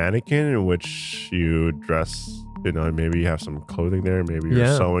like a mannequin in which you dress, maybe you have some clothing there, maybe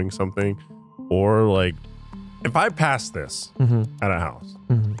you're sewing something. Or like, if I passed this at a house,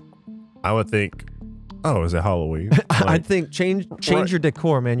 I would think, oh, is it Halloween? Like, I'd think change your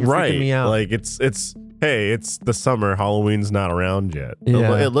decor, man. You're freaking me out. Like it's the summer, Halloween's not around yet.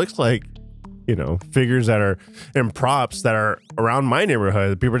 Yeah. It looks like, figures that are in props that are around my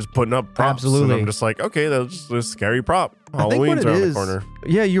neighborhood. People are just putting up props. Absolutely. And I'm just like, okay, that's just a scary prop. Halloween's around the corner.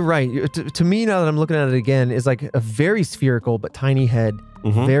 Yeah, you're right. To me, now that I'm looking at it again, is like a very spherical but tiny head,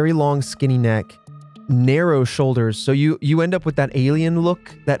 very long skinny neck, narrow shoulders. So you end up with that alien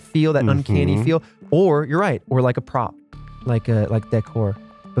look, that feel, that uncanny feel, or you're right, or like a prop, like decor.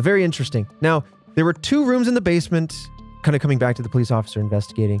 But very interesting. Now, there were 2 rooms in the basement, kind of coming back to the police officer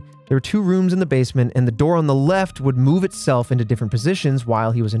investigating. There were 2 rooms in the basement, and the door on the left would move itself into different positions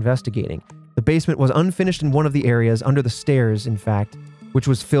while he was investigating. The basement was unfinished in one of the areas, under the stairs, in fact, which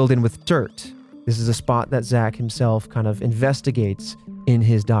was filled in with dirt. This is a spot that Zach himself kind of investigates in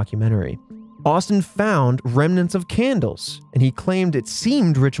his documentary. Austin found remnants of candles, and he claimed it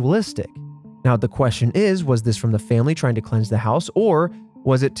seemed ritualistic. Now, the question is, was this from the family trying to cleanse the house, or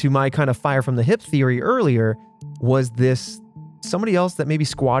was it, to my kind of fire from the hip theory earlier, was this somebody else that maybe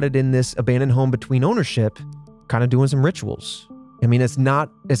squatted in this abandoned home between ownership, kind of doing some rituals? I mean, it's not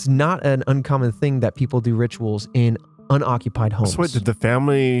an uncommon thing that people do rituals in unoccupied homes. So wait, did the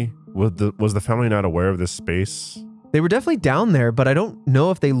family, was the family not aware of this space? They were definitely down there, but I don't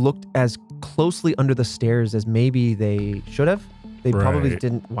know if they looked as closely under the stairs as maybe they should have. They probably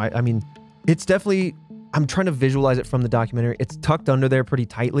didn't. I mean, it's definitely, I'm trying to visualize it from the documentary. It's tucked under there pretty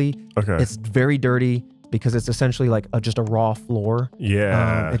tightly. Okay. It's very dirty because it's essentially like just a raw floor.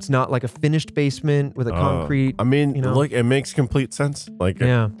 Yeah. It's not like a finished basement with a concrete. I mean, you know? look, it makes complete sense. Like,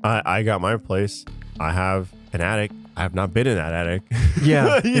 yeah. I got my place. I have an attic. I have not been in that attic.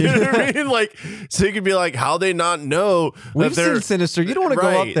 Yeah. You know what I mean? Like, so you could be like, how they not know We've that seen Sinister. You don't want to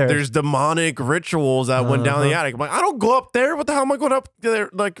go up there. There's demonic rituals that went down the attic. I'm like, I don't go up there. What the hell am I going up there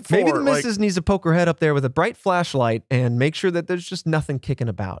like for? Maybe the missus needs to poke her head up there with a bright flashlight and make sure that there's just nothing kicking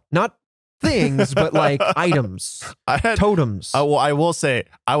about. Not things, but like items, totems. Well, I will say,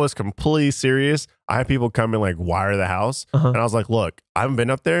 I was completely serious. I had people come and like wire the house. And I was like, look, I haven't been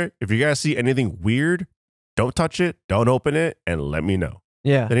up there. If you guys see anything weird, don't touch it, don't open it, and let me know.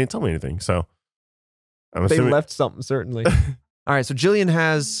 Yeah. They didn't tell me anything, so I'm they assuming. left something, certainly. All right, so Jillian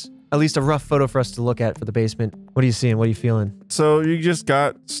has at least a rough photo for us to look at for the basement. What are you seeing? What are you feeling? So you just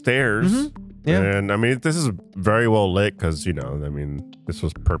got stairs. Yeah. And I mean, this is very well lit because, you know, I mean, this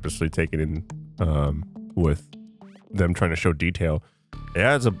was purposely taken in with them trying to show detail.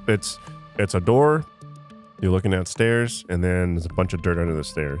 Yeah, it's a door. You're looking at stairs, and then there's a bunch of dirt under the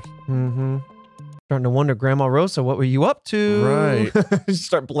stairs. Starting to wonder, Grandma Rosa, what were you up to? Right.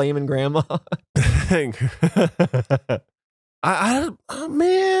 Start blaming Grandma.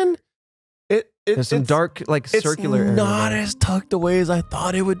 Man, There's some dark, like circular area. It's not as tucked away as I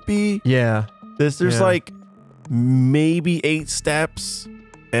thought it would be. Yeah. There's like maybe 8 steps,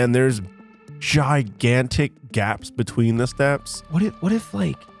 and there's gigantic gaps between the steps. What if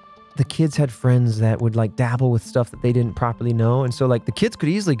like the kids had friends that would like dabble with stuff that they didn't properly know, and so like the kids could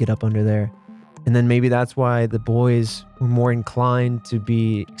easily get up under there, and then maybe that's why the boys were more inclined to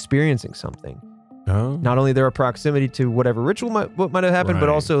be experiencing something. Oh. Not only their proximity to whatever ritual might have happened, but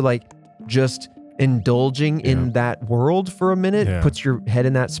also like just indulging in that world for a minute puts your head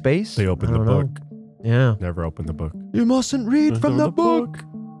in that space. They open the book. Yeah. Never open the book. You mustn't read from the book.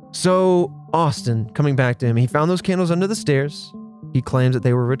 So Austin, coming back to him, he found those candles under the stairs. He claims that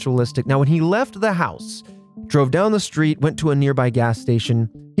they were ritualistic. Now, when he left the house, drove down the street, went to a nearby gas station,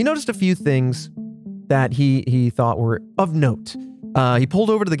 he noticed a few things that he thought were of note. He pulled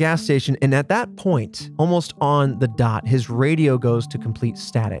over to the gas station, and at that point, almost on the dot, his radio goes to complete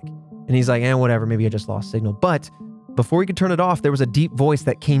static. And he's like, whatever, maybe I just lost signal. But before he could turn it off, there was a deep voice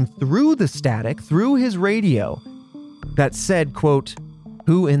that came through the static, through his radio, that said, quote,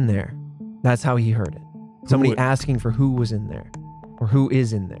 "Who in there?" That's how he heard it. Somebody asking for who was in there, or who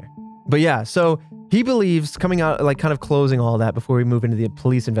is in there. But yeah, so he believes, coming out, like kind of closing all that before we move into the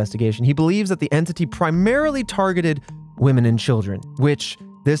police investigation, he believes that the entity primarily targeted women and children, which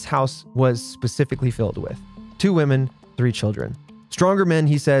this house was specifically filled with. 2 women, 3 children. Stronger men,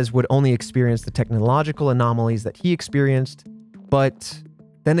 he says, would only experience the technological anomalies that he experienced. But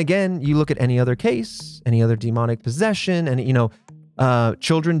then again, you look at any other case, any other demonic possession, and, you know,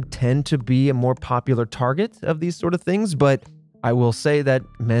 children tend to be a more popular target of these sort of things. But I will say that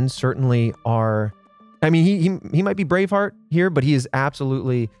men certainly are. I mean, he might be Braveheart here, but he is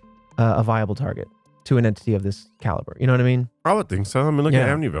absolutely a viable target to an entity of this caliber. You know what I mean? I would think so. I mean, look at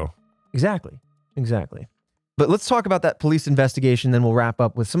Amityville. Exactly. But let's talk about that police investigation, then we'll wrap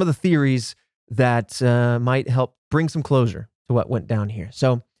up with some of the theories that might help bring some closure to what went down here.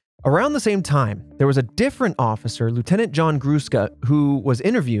 So around the same time, there was a different officer, Lieutenant John Gruska, who was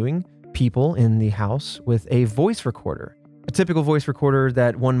interviewing people in the house with a voice recorder, a typical voice recorder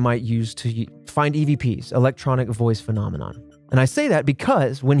that one might use to find EVPs, electronic voice phenomenon. And I say that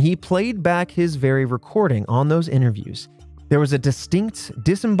because when he played back his very recording on those interviews, there was a distinct,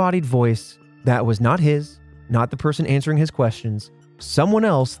 disembodied voice that was not his, not the person answering his questions, someone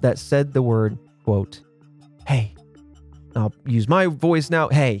else that said the word quote, "Hey." I'll use my voice now.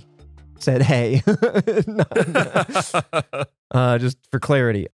 "Hey." Said, "Hey." Just for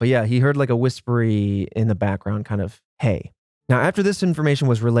clarity. But yeah, he heard like a whispery in the background kind of, "Hey." Now, after this information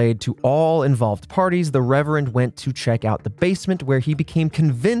was relayed to all involved parties, the Reverend went to check out the basement, where he became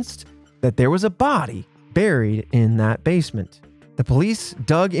convinced that there was a body buried in that basement. The police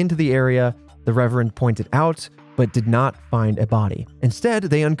dug into the area the Reverend pointed out, but did not find a body. Instead,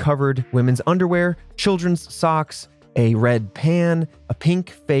 they uncovered women's underwear, children's socks, a red pan, a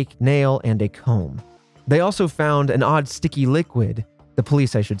pink fake nail, and a comb. They also found an odd sticky liquid, the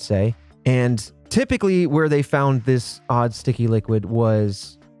police, I should say, and typically where they found this odd sticky liquid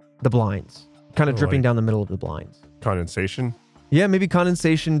was the blinds, kind of dripping down the middle of the blinds. Condensation? Yeah, maybe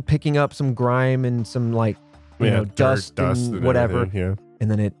condensation, picking up some grime and some like, you know, dust and whatever. Yeah. And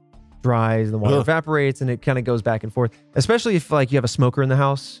then it dries, the water evaporates, and it kind of goes back and forth. Especially if like you have a smoker in the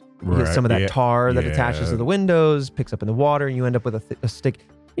house, you get some of that tar that attaches to the windows, picks up in the water, and you end up with a stick.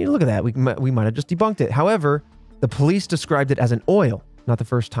 You know, look at that. We might have just debunked it. However, the police described it as an oil. Not the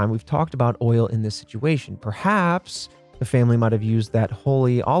first time we've talked about oil in this situation. Perhaps the family might have used that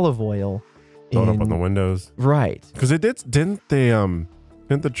holy olive oil. Thrown up on the windows. Right. Because didn't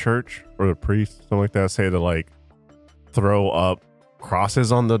the church or the priest, something like that, say to like throw up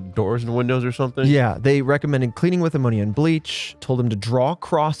crosses on the doors and windows or something? Yeah, they recommended cleaning with ammonia and bleach, told them to draw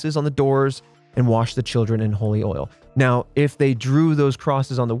crosses on the doors and wash the children in holy oil. Now, if they drew those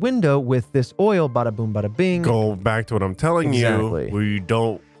crosses on the window with this oil, bada boom, bada bing. Go back to what I'm telling you. We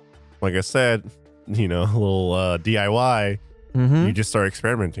don't, like I said, you know, a little DIY. You just start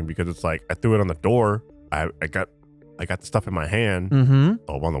experimenting because it's like, I threw it on the door. I got the stuff in my hand.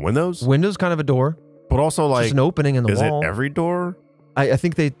 On the windows. Windows kind of a door. But also like just an opening in the wall. Is it every door? I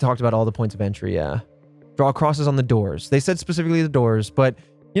think they talked about all the points of entry, yeah. Draw crosses on the doors. They said specifically the doors, but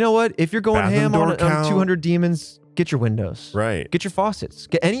you know what? If you're going ham on 200 demons, get your windows. Right. Get your faucets.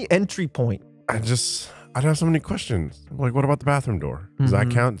 Get any entry point. I'd have so many questions. Like, what about the bathroom door? Does that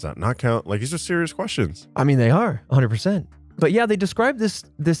count? Does that not count? Like, these are serious questions. I mean, they are 100%. But yeah, they described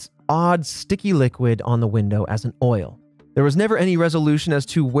this odd sticky liquid on the window as an oil. There was never any resolution as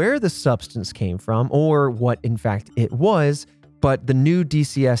to where the substance came from or what, in fact, it was. But the new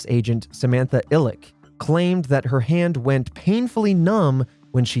DCS agent, Samantha Illick, claimed that her hand went painfully numb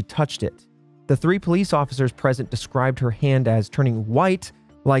when she touched it. The 3 police officers present described her hand as turning white,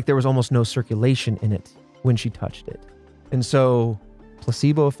 like there was almost no circulation in it when she touched it. And so,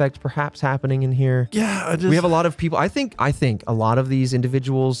 placebo effect perhaps happening in here. Yeah, we have a lot of people. I think a lot of these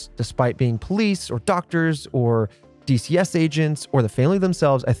individuals, despite being police or doctors or DCS agents or the family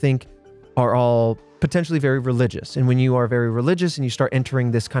themselves, I think are all potentially very religious. And when you are very religious and you start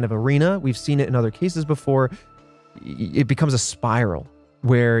entering this kind of arena, we've seen it in other cases before, it becomes a spiral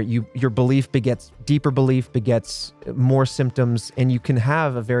where your belief begets deeper belief, begets more symptoms, and you can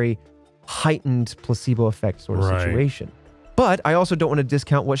have a very heightened placebo effect sort of situation. But I also don't want to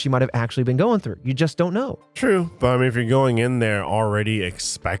discount what she might have actually been going through. You just don't know. True. But I mean, if you're going in there already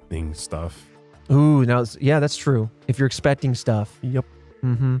expecting stuff. Ooh, now, yeah, that's true. If you're expecting stuff. Yep.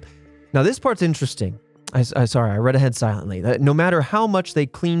 Now, this part's interesting. Sorry, I read ahead silently. No matter how much they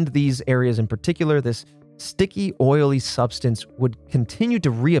cleaned these areas in particular, this sticky, oily substance would continue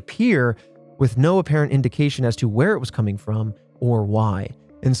to reappear with no apparent indication as to where it was coming from or why.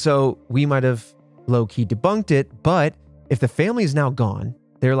 And so we might have low-key debunked it, but if the family is now gone,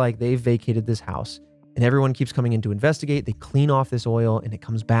 they've vacated this house, and everyone keeps coming in to investigate, they clean off this oil, and it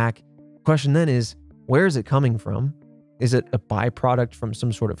comes back. Question then is, where is it coming from? Is it a byproduct from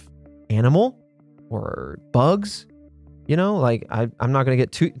some sort of animal or bugs? You know, like I'm not going to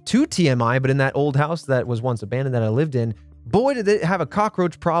get too TMI, but in that old house that was once abandoned that I lived in, boy, did it have a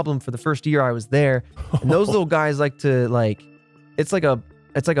cockroach problem for the first year I was there. And those little guys like to it's like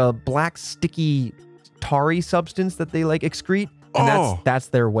a black sticky tarry substance that they like excrete, and that's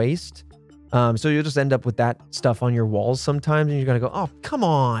their waste. So you'll just end up with that stuff on your walls sometimes, and you're gonna go, oh, come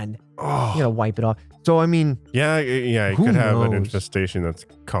on, you gotta wipe it off. So I mean, yeah, you could have an infestation that's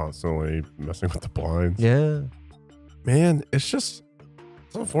constantly messing with the blinds. Yeah, man, it's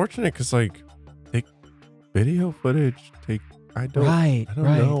unfortunate because like take video footage, I don't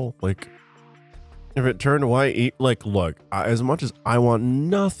know, like if it turned white, like look, as much as I want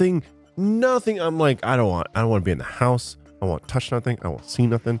nothing, I'm like I don't want to be in the house. I won't touch nothing. I won't see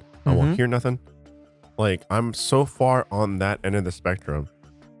nothing. I won't hear nothing. Like I'm so far on that end of the spectrum.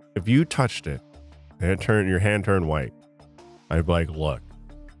 If you touched it and your hand turned white, I'd be like, look,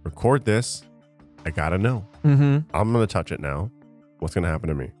 record this. I gotta know. I'm gonna touch it now. What's gonna happen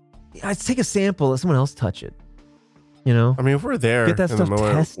to me? I'd take a sample. Let someone else touch it. You know? I mean, if we're there, get that stuff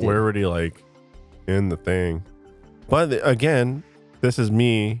tested. We're already like in the thing. But again, this is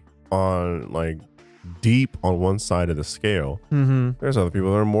me on like deep on one side of the scale. Mm-hmm. There's other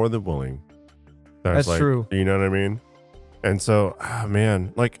people that are more than willing. That's like, true. You know what I mean? And so,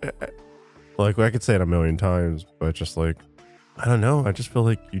 man, like I could say it a million times, but just like, I don't know. I just feel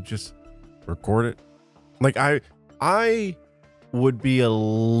like you just record it. Like I would be a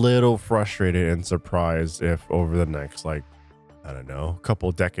little frustrated and surprised if over the next, like, I don't know,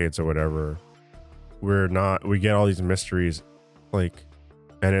 couple decades or whatever, we get all these mysteries, like,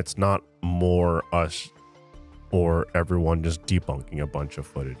 and it's not more us or everyone just debunking a bunch of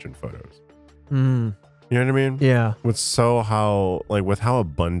footage and photos. Mm. You know what I mean? Yeah. With how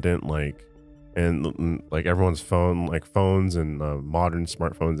abundant, like, and like everyone's phones and modern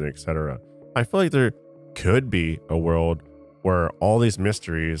smartphones and etc. I feel like there could be a world where all these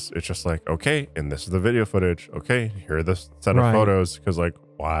mysteries, it's just like, okay, and this is the video footage. Okay, here are the set of photos. Because like,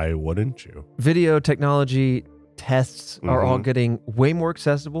 why wouldn't you? Video technology tests are all getting way more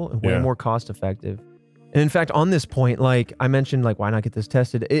accessible and way more cost effective. And in fact, on this point, like I mentioned, like, why not get this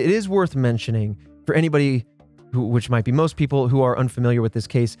tested? It is worth mentioning for anybody which might be most people who are unfamiliar with this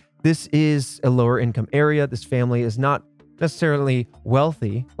case. This is a lower income area. This family is not necessarily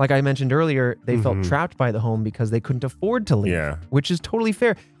wealthy. Like I mentioned earlier, they felt trapped by the home because they couldn't afford to leave, which is totally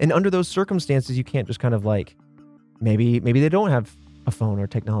fair. And under those circumstances, you can't just kind of like, maybe they don't have a phone or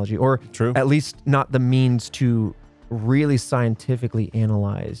technology, or at least not the means to really scientifically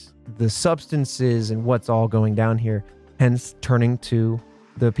analyze the substances and what's all going down here, hence turning to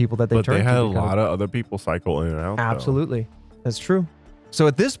the people that they turned to. But they had a lot of other people cycle in and out. Absolutely. That's true. So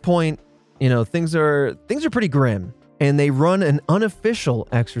at this point, you know, things are pretty grim, and they run an unofficial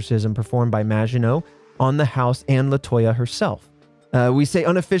exorcism performed by Maginot on the house and LaToya herself. We say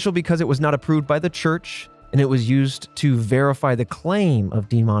unofficial because it was not approved by the church, and it was used to verify the claim of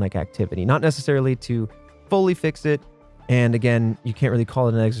demonic activity, not necessarily to fully fix it. And again, you can't really call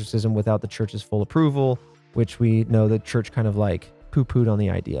it an exorcism without the church's full approval, which we know the church kind of like poo-pooed on the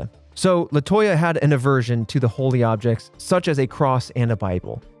idea. So LaToya had an aversion to the holy objects, such as a cross and a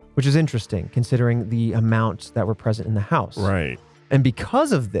Bible, which is interesting considering the amounts that were present in the house. Right. And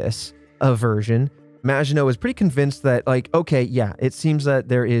because of this aversion, Maginot was pretty convinced that, like, okay, yeah, it seems that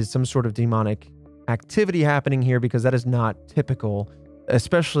there is some sort of demonic activity happening here, because that is not typical,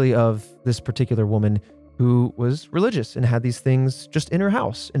 especially of this particular woman who was religious and had these things just in her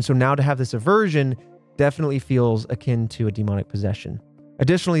house. And so now to have this aversion definitely feels akin to a demonic possession.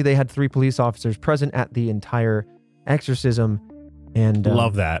 Additionally, they had 3 police officers present at the entire exorcism, and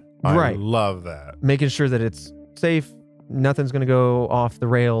love that. Right. I love that. Making sure that it's safe, nothing's going to go off the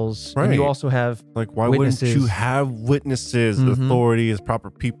rails. Right. And you also have like, why witnesses. wouldn't you have witnesses, authorities,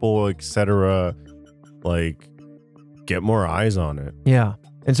 proper people, etc.? Like, get more eyes on it. Yeah.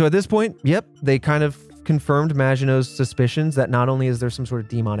 And so at this point, yep, they kind of confirmed Maginot's suspicions that not only is there some sort of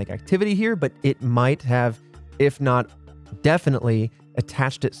demonic activity here, but it might have, if not definitely,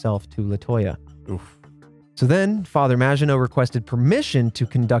 attached itself to LaToya. Oof. So then Father Maginot requested permission to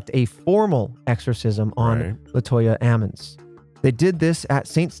conduct a formal exorcism on LaToya Ammons. They did this at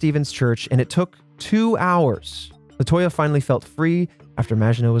St. Stephen's Church, and it took 2 hours. LaToya finally felt free after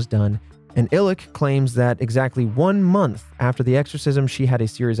Maginot was done, and Illich claims that exactly 1 month after the exorcism, she had a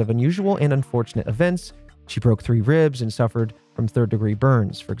series of unusual and unfortunate events. She broke 3 ribs and suffered from 3rd-degree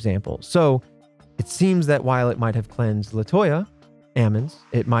burns, for example. So it seems that while it might have cleansed LaToya Ammons,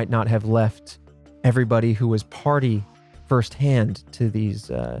 it might not have left everybody who was party firsthand to these,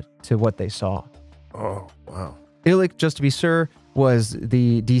 to what they saw. Oh, wow. Illich, just to be sure, was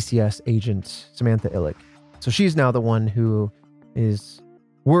the DCS agent, Samantha Illich. So she's now the one who is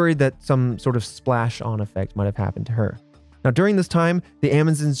worried that some sort of splash-on effect might have happened to her. Now, during this time, the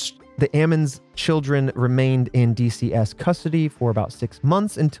Ammons children remained in DCS custody for about 6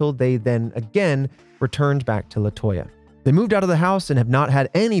 months until they then again returned back to LaToya. They moved out of the house and have not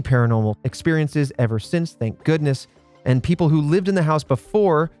had any paranormal experiences ever since, thank goodness. And people who lived in the house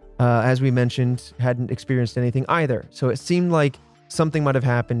before, as we mentioned, hadn't experienced anything either. So it seemed like something might have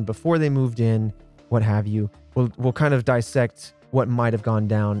happened before they moved in, what have you. We'll kind of dissect what might have gone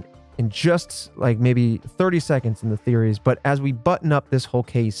down in just like maybe 30 seconds in the theories. But as we button up this whole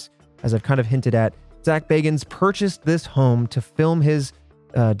case, as I've kind of hinted at, Zach Bagans purchased this home to film his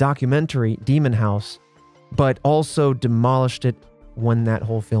documentary, Demon House, but also demolished it when that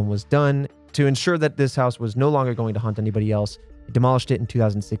whole film was done to ensure that this house was no longer going to haunt anybody else. He demolished it in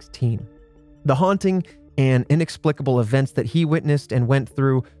 2016. The haunting and inexplicable events that he witnessed and went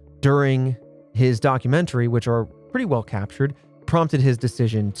through during his documentary, which are pretty well captured, prompted his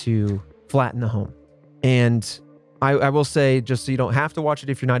decision to flatten the home. And I will say, just so you don't have to watch it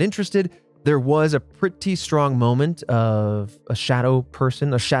if you're not interested, there was a pretty strong moment of a shadow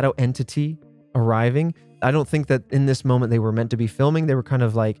person, a shadow entity arriving. I don't think that in this moment they were meant to be filming. They were kind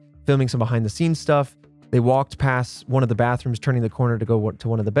of like filming some behind the scenes stuff. They walked past one of the bathrooms, turning the corner to go to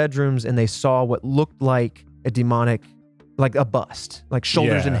one of the bedrooms, and they saw what looked like a demonic, like a bust, like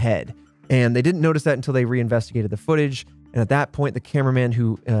shoulders and head. And they didn't notice that until they reinvestigated the footage. And at that point, the cameraman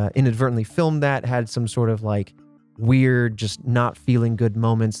who inadvertently filmed that had some sort of like weird, just not feeling good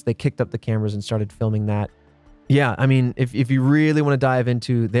moments. They kicked up the cameras and started filming that. Yeah, I mean, if you really want to dive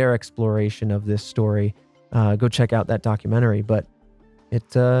into their exploration of this story, go check out that documentary. But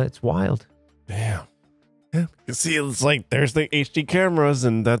it's wild. Damn. Yeah, you see, it's like there's the HD cameras,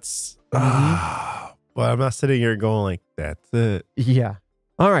 and that's. But I'm not sitting here going like, that's it. Yeah.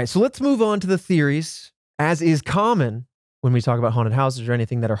 All right, so let's move on to the theories. As is common when we talk about haunted houses or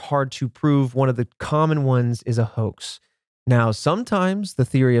anything that are hard to prove, one of the common ones is a hoax. Now, sometimes the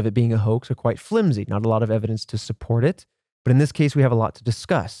theory of it being a hoax are quite flimsy, not a lot of evidence to support it. But in this case, we have a lot to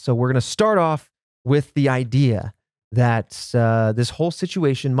discuss. So we're going to start off with the idea that this whole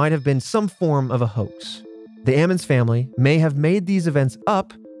situation might have been some form of a hoax. The Ammons family may have made these events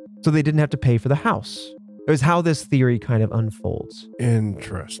up so they didn't have to pay for the house. It was how this theory kind of unfolds.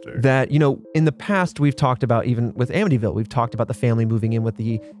 Interesting. That, you know, in the past, we've talked about, even with Amityville, we've talked about the family moving in with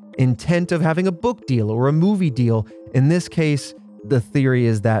the intent of having a book deal or a movie deal. In this case, the theory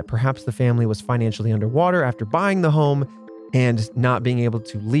is that perhaps the family was financially underwater after buying the home and not being able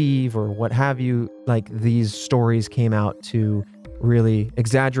to leave or what have you. Like, these stories came out to really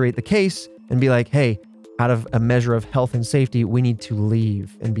exaggerate the case and be like, hey, out of a measure of health and safety, we need to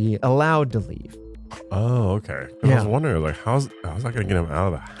leave and be allowed to leave. Oh, okay. I was wondering, like, how's that going to get him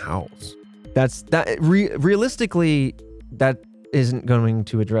out of the house? Realistically, that isn't going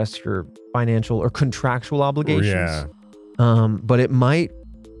to address your financial or contractual obligations. Yeah. But it might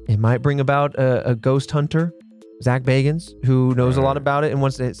bring about a ghost hunter, Zach Bagans, who knows a lot about it and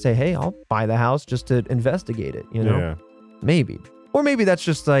wants to say, hey, I'll buy the house just to investigate it, you know? Yeah. Maybe. Or maybe that's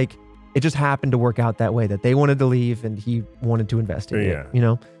just like, it just happened to work out that way, that they wanted to leave and he wanted to investigate it, you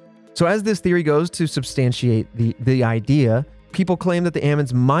know? So as this theory goes to substantiate the idea, people claim that the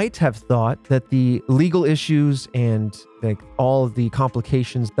Ammons might have thought that the legal issues and like all of the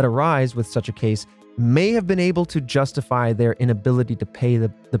complications that arise with such a case may have been able to justify their inability to pay the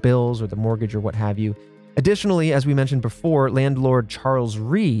bills or the mortgage or what have you. Additionally, as we mentioned before, landlord Charles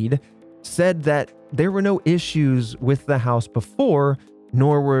Reed said that there were no issues with the house before,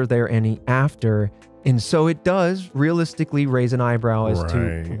 nor were there any after. And so it does realistically raise an eyebrow as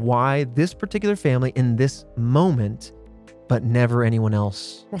to why this particular family in this moment, but never anyone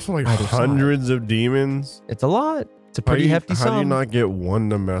else. Also, like hundreds of demons. It's a lot. It's a pretty hefty sum. How do you not get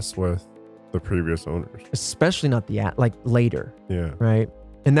one to mess with the previous owners? Especially not like later. Yeah. Right.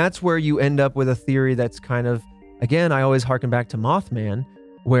 And that's where you end up with a theory that's kind of, again, I always harken back to Mothman,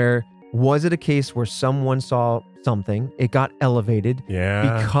 where was it a case where someone saw something, it got elevated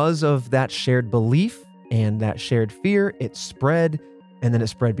because of that shared belief and that shared fear, it spread, and then it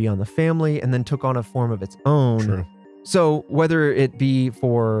spread beyond the family and then took on a form of its own. True. So whether it be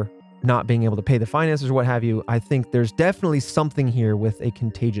for not being able to pay the finances or what have you, I think there's definitely something here with a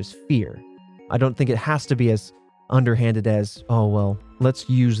contagious fear. I don't think it has to be as underhanded as, oh, well, let's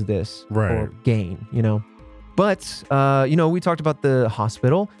use this for gain, you know? But, you know, we talked about the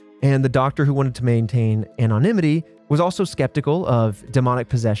hospital. And the doctor, who wanted to maintain anonymity, was also skeptical of demonic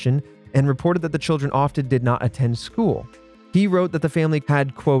possession and reported that the children often did not attend school. He wrote that the family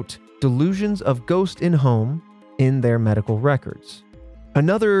had, quote, delusions of ghost in home in their medical records.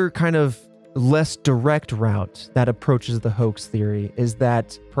 Another kind of less direct route that approaches the hoax theory is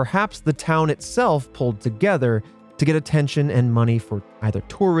that perhaps the town itself pulled together to get attention and money for either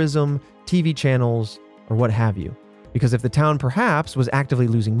tourism, TV channels, or what have you. Because if the town perhaps was actively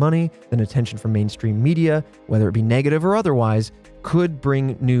losing money, then attention from mainstream media, whether it be negative or otherwise, could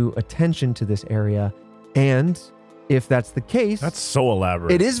bring new attention to this area. And if that's the case... That's so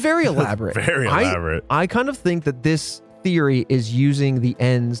elaborate. It is very elaborate. Very elaborate. I kind of think that this theory is using the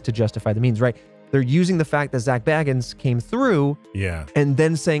ends to justify the means, right? They're using the fact that Zach Bagans came through and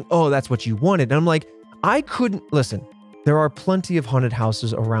then saying, oh, that's what you wanted. And I'm like, I couldn't... Listen, there are plenty of haunted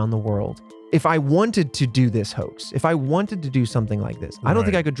houses around the world. If I wanted to do this hoax, if I wanted to do something like this, I don't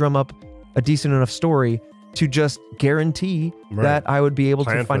think I could drum up a decent enough story to just guarantee that I would be able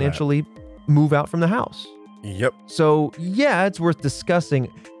to financially move out from the house. Yep. So yeah, it's worth discussing,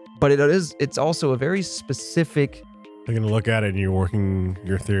 but it's also a very specific... You're going to look at it and you're working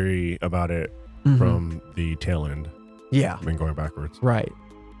your theory about it from the tail end. Yeah. Been going backwards. Right.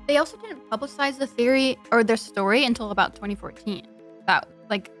 They also didn't publicize the theory or their story until about 2014. That,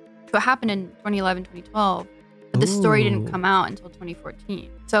 like... So it happened in 2011, 2012, but the story didn't come out until 2014.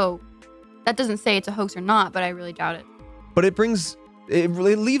 So that doesn't say it's a hoax or not, but I really doubt it. But it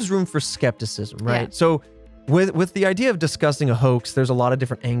leaves room for skepticism, right? Yeah. So with the idea of discussing a hoax, there's a lot of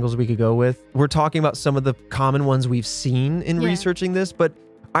different angles we could go with. We're talking about some of the common ones we've seen in researching this, but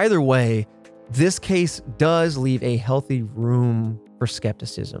either way, this case does leave a healthy room for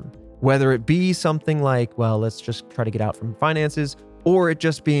skepticism. Whether it be something like, well, let's just try to get out from finances, or it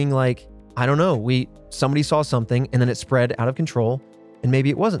just being like, I don't know, somebody saw something and then it spread out of control, and maybe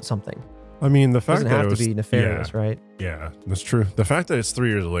it wasn't something. I mean, the fact Doesn't that have it to be nefarious, right? Yeah, that's true. The fact that it's 3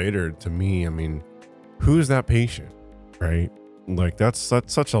 years later, to me, I mean, who's that patient, right? Like that's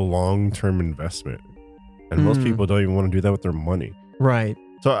such a long-term investment, and most people don't even want to do that with their money, right?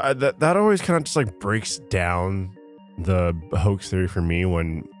 So that always kind of just like breaks down the hoax theory for me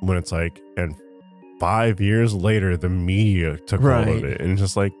when it's like, and 5 years later, the media took hold of it, and it's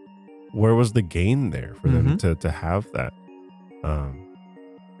just like, where was the gain there for them to have that?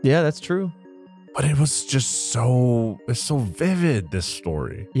 Yeah, that's true. But it was just it's so vivid, this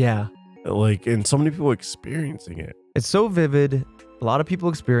story. Yeah. Like, and so many people experiencing it. It's so vivid, a lot of people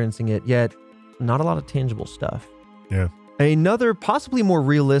experiencing it, yet not a lot of tangible stuff. Yeah. Another possibly more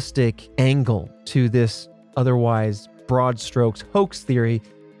realistic angle to this otherwise broad strokes hoax theory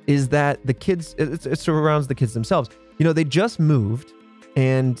is that the kids, it surrounds the kids themselves. You know, they just moved,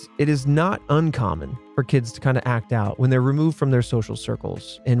 and it is not uncommon for kids to kind of act out when they're removed from their social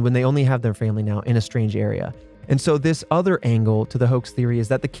circles and when they only have their family now in a strange area. And so this other angle to the hoax theory is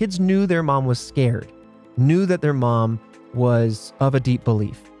that the kids knew their mom was scared, knew that their mom was of a deep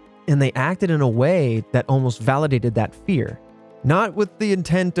belief, and they acted in a way that almost validated that fear. Not with the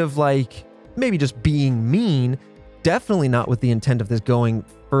intent of like maybe just being mean, definitely not with the intent of this going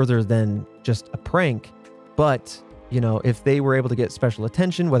further than just a prank, but you know, if they were able to get special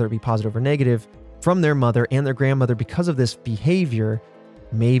attention, whether it be positive or negative, from their mother and their grandmother because of this behavior,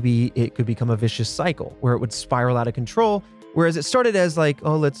 maybe it could become a vicious cycle where it would spiral out of control. Whereas it started as like,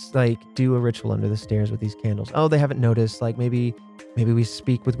 oh, let's like do a ritual under the stairs with these candles. Oh, they haven't noticed. Like maybe we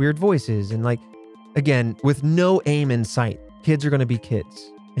speak with weird voices. And like, again, with no aim in sight, kids are going to be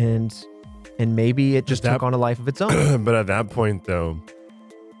kids. And maybe it just took on a life of its own. But at that point, though,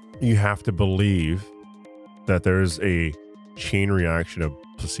 you have to believe that there's a chain reaction of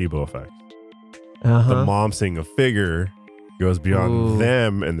placebo effect. The mom seeing a figure goes beyond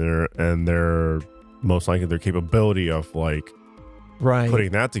them and their most likely their capability of like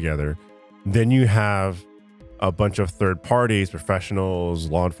putting that together. Then you have a bunch of third parties, professionals,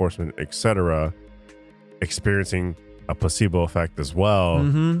 law enforcement, etc., experiencing a placebo effect as well.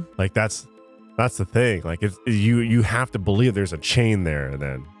 Like that's the thing. Like if you have to believe there's a chain there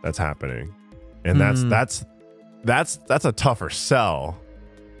then that's happening, and that's a tougher sell.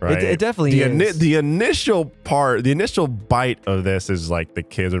 Right? It definitely is. The initial bite of this is like the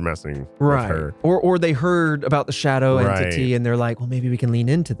kids are messing with her. Or they heard about the shadow entity and they're like, well, maybe we can lean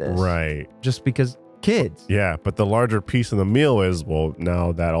into this. Right. Just because kids. Yeah. But the larger piece of the meal is, well,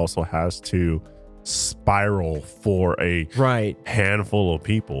 now that also has to spiral for a handful of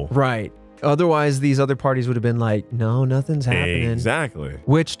people. Right. Otherwise, these other parties would have been like, no, nothing's happening. Exactly.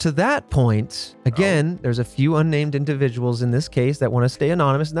 Which to that point, again, there's a few unnamed individuals in this case that want to stay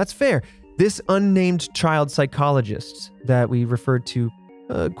anonymous, and that's fair. This unnamed child psychologist that we referred to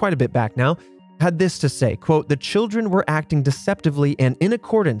quite a bit back now had this to say, quote, "The children were acting deceptively and in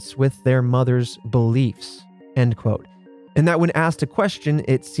accordance with their mother's beliefs," end quote. And that when asked a question,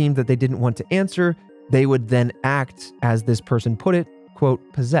 it seemed that they didn't want to answer. They would then act, as this person put it, quote,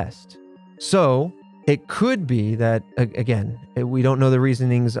 "possessed." So it could be that, again, we don't know the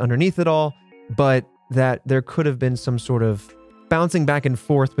reasonings underneath it all, but that there could have been some sort of bouncing back and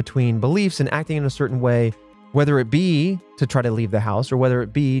forth between beliefs and acting in a certain way, whether it be to try to leave the house or whether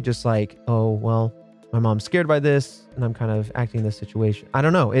it be just like, oh, well, my mom's scared by this and I'm kind of acting in this situation. I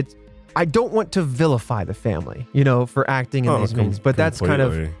don't know. I don't want to vilify the family, you know, for acting in these means, but that's kind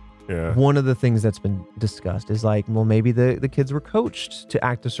of one of the things that's been discussed is like, well, maybe the kids were coached to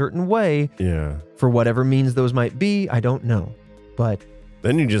act a certain way for whatever means those might be. I don't know. But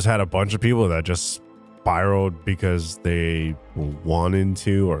then you just had a bunch of people that just spiraled because they wanted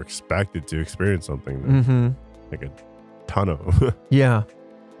to or expected to experience something. Like a ton of them. Yeah.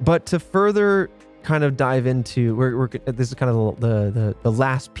 But to further kind of dive into, this is kind of the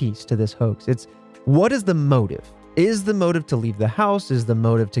last piece to this hoax. It's, what is the motive? Is the motive to leave the house? Is the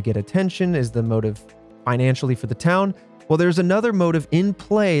motive to get attention? Is the motive financially for the town? Well, there's another motive in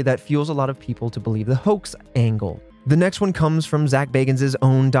play that fuels a lot of people to believe the hoax angle. The next one comes from Zach Bagans'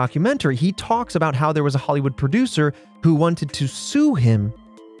 own documentary. He talks about how there was a Hollywood producer who wanted to sue him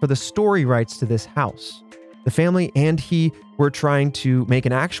for the story rights to this house. The family and he were trying to make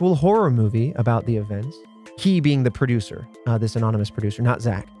an actual horror movie about the events. He being the producer, this anonymous producer, not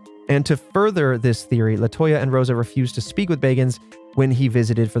Zach. And to further this theory, LaToya and Rosa refused to speak with Bagans when he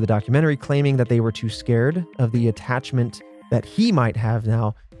visited for the documentary, claiming that they were too scared of the attachment that he might have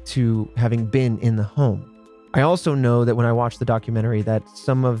now to having been in the home. I also know that when I watched the documentary that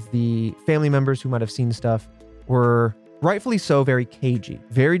some of the family members who might have seen stuff were rightfully so very cagey,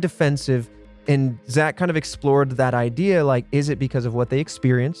 very defensive. And Zach kind of explored that idea, like, is it because of what they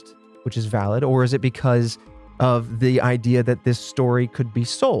experienced, which is valid, or is it because of the idea that this story could be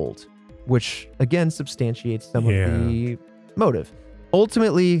sold, which again substantiates some of the motive.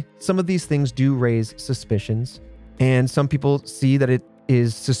 Ultimately, some of these things do raise suspicions, and some people see that it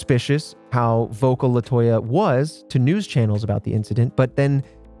is suspicious how vocal LaToya was to news channels about the incident, but then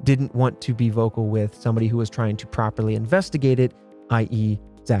didn't want to be vocal with somebody who was trying to properly investigate it, i.e.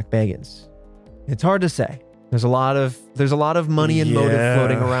 Zach Bagans. It's hard to say. There's a lot of money and motive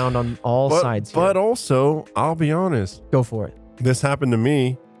floating around on all sides here. But also, I'll be honest. Go for it. This happened to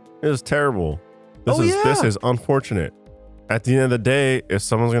me. It was terrible. This is unfortunate. At the end of the day, if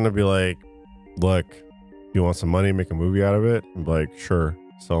someone's gonna be like, look, you want some money, make a movie out of it? I'm like, sure,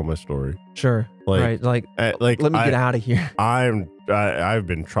 sell my story. Sure. Right. Like let me get out of here. I've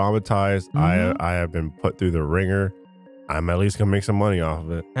been traumatized. I have been put through the ringer. I'm at least gonna make some money off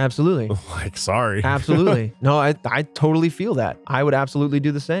of it. Absolutely. Like, sorry. Absolutely. No, I totally feel that. I would absolutely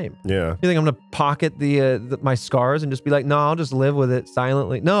do the same. Yeah. You think I'm gonna pocket my scars and just be like, no, I'll just live with it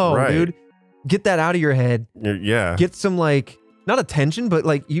silently? No, dude. Get that out of your head. Yeah. Get some, like, not attention, but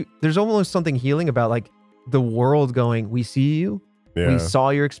like there's almost something healing about like the world going, we see you. Yeah. We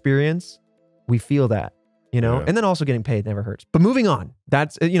saw your experience. We feel that, you know? Yeah. And then also getting paid never hurts. But moving on,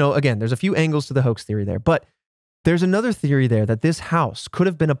 that's, again, there's a few angles to the hoax theory there, but there's another theory there that this house could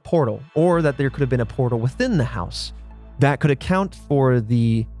have been a portal, or that there could have been a portal within the house that could account for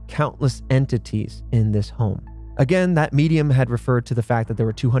the countless entities in this home. Again, that medium had referred to the fact that there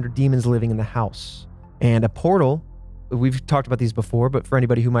were 200 demons living in the house. And a portal, we've talked about these before, but for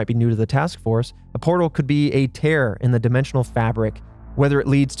anybody who might be new to the task force, a portal could be a tear in the dimensional fabric, whether it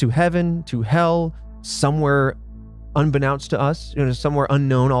leads to heaven, to hell, somewhere unbeknownst to us, somewhere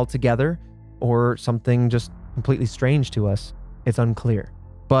unknown altogether, or something just completely strange to us. It's unclear.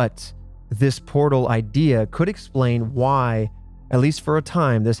 But this portal idea could explain why, at least for a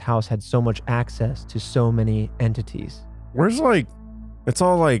time, this house had so much access to so many entities. Where's it's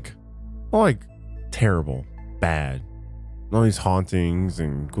all terrible, bad. All these hauntings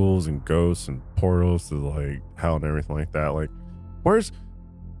and ghouls and ghosts and portals to like hell and everything like that. Like, where's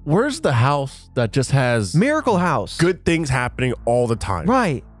the house that just has Miracle House? Good things happening all the time.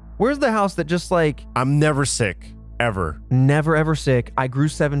 Right. Where's the house that just like, I'm never sick, ever. Never, ever sick. I grew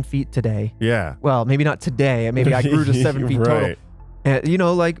 7 feet today. Yeah. Well, maybe not today. Maybe I grew to 7 feet right.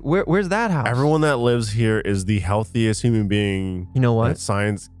 total. Like, where's that house? Everyone that lives here is the healthiest human being. You know what? That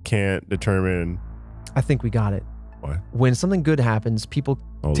science can't determine. I think we got it. What? When something good happens, people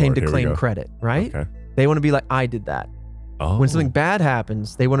tend to claim credit, right? Okay. They want to be like, I did that. Oh. When something bad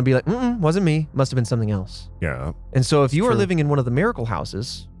happens, they want to be like, wasn't me. Must have been something else. Yeah. And so if you are living in one of the miracle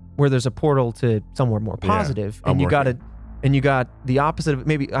houses where there's a portal to somewhere more positive, and you got the opposite of,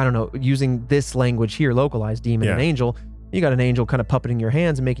 maybe, I don't know, using this language here, localized demon and angel, you got an angel kind of puppeting your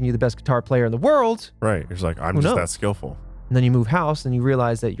hands and making you the best guitar player in the world. Right. It's like, I'm just that skillful. And then you move house and you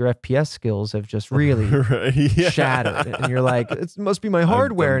realize that your FPS skills have just really shattered. And you're like, it must be my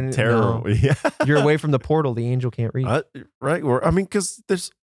hardware. I'm terrible. No, you're away from the portal the angel can't reach. Right. Or, I mean, because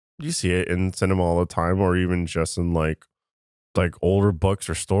you see it in cinema all the time, or even just in like older books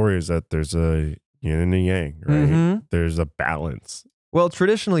or stories, that there's a yin and a yang, right? Mm-hmm. There's a balance. Well,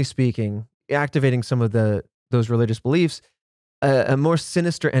 traditionally speaking, activating some of those religious beliefs, a more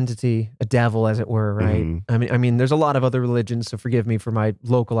sinister entity, a devil, as it were, right? Mm-hmm. I mean, there's a lot of other religions, so forgive me for my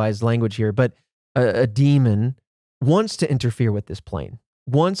localized language here, but a demon wants to interfere with this plane,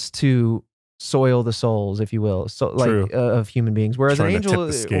 wants to soil the souls, if you will, of human beings. Whereas an angel, tip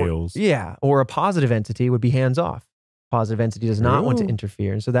the scales. Or a positive entity would be hands off. Positive entity does not want to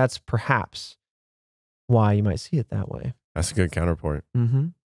interfere, and so that's perhaps why you might see it that way. That's a good counterpoint. Mm-hmm.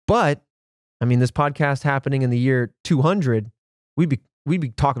 But I mean, this podcast happening in the year 200. We'd be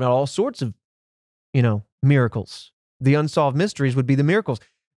talking about all sorts of, miracles. The unsolved mysteries would be the miracles.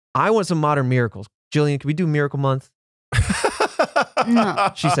 I want some modern miracles. Jillian, can we do Miracle Month?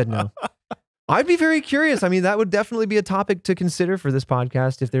 No. She said no. I'd be very curious. I mean, that would definitely be a topic to consider for this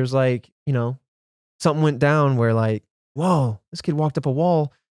podcast. If there's something went down where like, whoa, this kid walked up a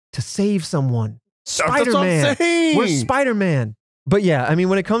wall to save someone. Spider-Man. Where's Spider-Man? But yeah, I mean,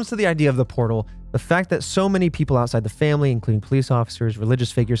 when it comes to the idea of the portal, the fact that so many people outside the family, including police officers,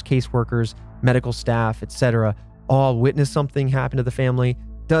 religious figures, caseworkers, medical staff, etc., all witnessed something happen to the family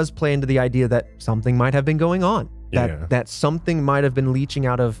does play into the idea that something might have been going on. That something might have been leaching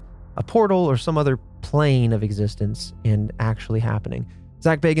out of a portal or some other plane of existence and actually happening.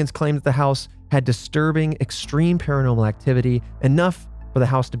 Zach Bagans claimed that the house had disturbing, extreme paranormal activity, enough for the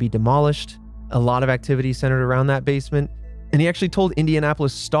house to be demolished. A lot of activity centered around that basement. And he actually told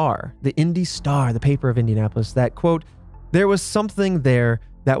Indianapolis Star, the Indy Star, the paper of Indianapolis, that, quote, there was something there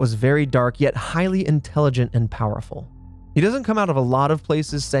that was very dark, yet highly intelligent and powerful. He doesn't come out of a lot of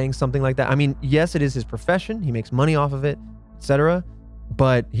places saying something like that. I mean, yes, it is his profession. He makes money off of it, etc.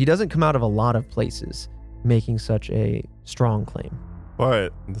 But he doesn't come out of a lot of places making such a strong claim.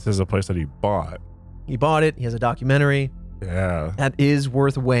 But this is a place that he bought. He bought it. He has a documentary. Yeah. That is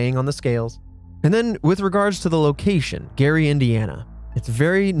worth weighing on the scales. And then with regards to the location, Gary, Indiana. It's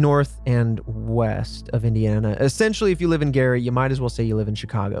very north and west of Indiana. Essentially, if you live in Gary, you might as well say you live in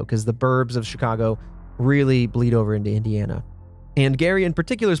Chicago because the burbs of Chicago really bleed over into Indiana. And Gary in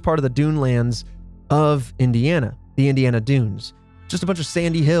particular is part of the dune lands of Indiana, the Indiana Dunes. Just a bunch of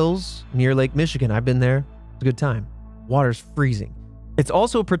sandy hills near Lake Michigan. I've been there. It's a good time. Water's freezing. It's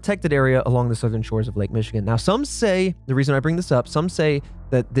also a protected area along the southern shores of Lake Michigan. Now, some say, the reason I bring this up, some say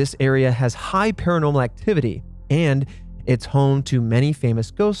that this area has high paranormal activity and it's home to many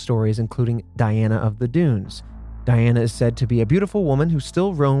famous ghost stories, including Diana of the Dunes. Diana is said to be a beautiful woman who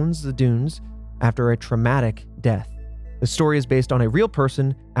still roams the dunes after a traumatic death. The story is based on a real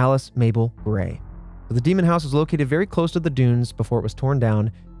person, Alice Mabel Gray. So the demon house was located very close to the dunes before it was torn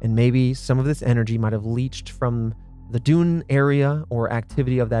down, and maybe some of this energy might have leached from the dune area or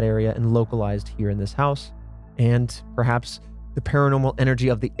activity of that area and localized here in this house. And perhaps the paranormal energy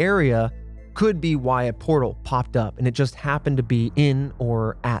of the area could be why a portal popped up and it just happened to be in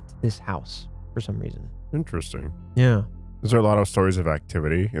or at this house for some reason. Interesting. Yeah. Is there a lot of stories of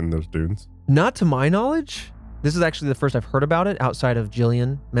activity in those dunes? Not to my knowledge. This is actually the first I've heard about it outside of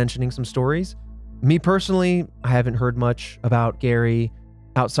Jillian mentioning some stories. Me personally, I haven't heard much about Gary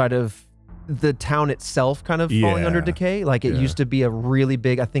outside of the town itself kind of falling under decay. Like it used to be a really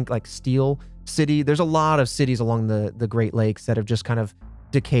big, I think like steel city. There's a lot of cities along the Great Lakes that have just kind of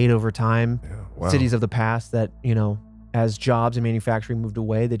decayed over time. Yeah, wow. Cities of the past that, you know, as jobs and manufacturing moved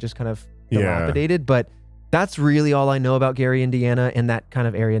away, they just kind of dilapidated. But that's really all I know about Gary, Indiana, and that kind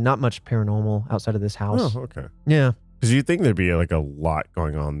of area. Not much paranormal outside of this house. Oh, okay. Yeah. Because you think there'd be like a lot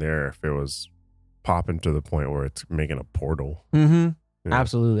going on there if it was popping to the point where it's making a portal. Mm-hmm. Yeah.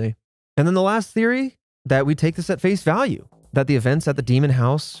 Absolutely. And then the last theory, that we take this at face value, that the events at the demon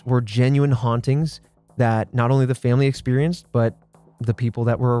house were genuine hauntings that not only the family experienced, but the people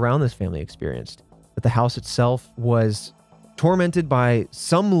that were around this family experienced. That the house itself was tormented by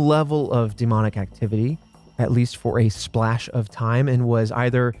some level of demonic activity, at least for a splash of time, and was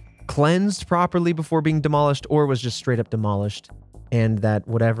either cleansed properly before being demolished or was just straight up demolished. And that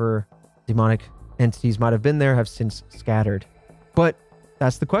whatever demonic entities might have been there have since scattered. But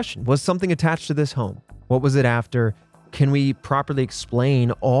that's the question. Was something attached to this home? What was it after? Can we properly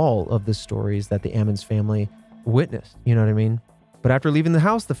explain all of the stories that the Ammons family witnessed? You know what I mean? But after leaving the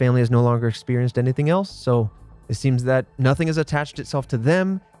house, the family has no longer experienced anything else. So it seems that nothing has attached itself to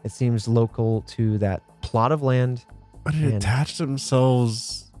them. It seems local to that plot of land. But it attached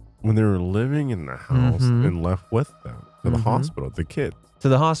themselves when they were living in the house and left with them to the hospital, the kids. To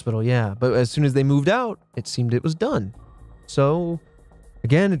the hospital, yeah. But as soon as they moved out, it seemed it was done. So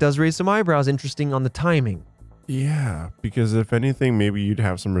again, it does raise some eyebrows. Interesting on the timing. Yeah, because if anything, maybe you'd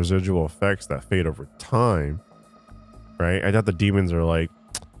have some residual effects that fade over time, right? I thought the demons are like,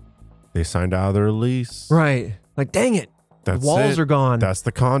 they signed out of their lease. Right. Like, dang it. The walls are gone. That's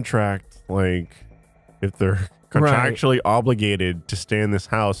the contract. Like, if they're contractually obligated to stay in this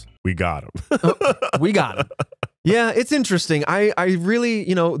house, we got them. We got them. Yeah, it's interesting. I really,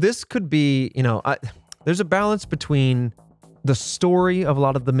 you know, this could be, you know, there's a balance between the story of a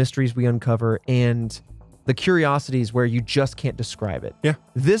lot of the mysteries we uncover and the curiosities where you just can't describe it. Yeah.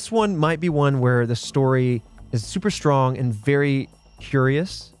 This one might be one where the story is super strong and very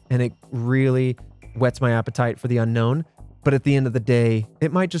curious, and it really whets my appetite for the unknown. But at the end of the day,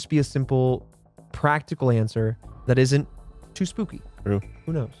 it might just be a simple, practical answer that isn't too spooky. True.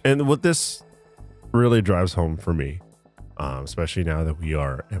 Who knows? And what this really drives home for me, especially now that we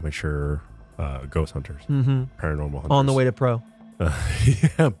are amateur ghost hunters, paranormal hunters. On the way to pro.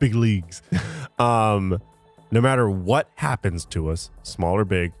 Yeah, big leagues. No matter what happens to us, small or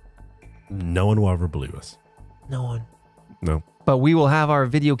big, no one will ever believe us. No one. No. But we will have our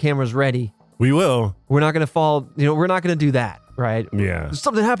video cameras ready. We will. We're not going to fall, you know, we're not going to do that. right? Yeah. There's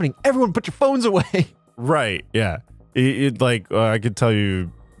something happening. Everyone put your phones away. Right. Yeah. I could tell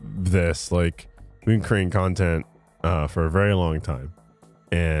you this, like, we've been creating content for a very long time.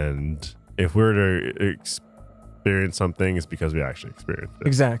 And if we're to experience something, it's because we actually experienced it.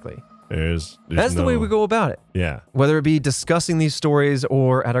 Exactly. That's the way we go about it. Yeah. Whether it be discussing these stories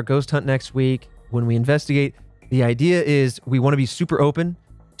or at our ghost hunt next week when we investigate, the idea is we want to be super open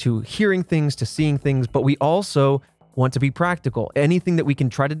to hearing things, to seeing things, but we also want to be practical. Anything that we can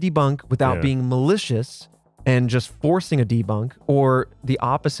try to debunk without being malicious and just forcing a debunk, or the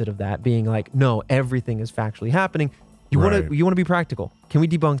opposite of that, being like, no, everything is factually happening. You want to be practical. Can we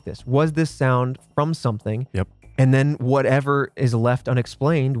debunk this? Was this sound from something? Yep. And then whatever is left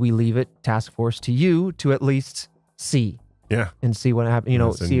unexplained, we leave it, task force, to you to at least see. Yeah. And see what happens. You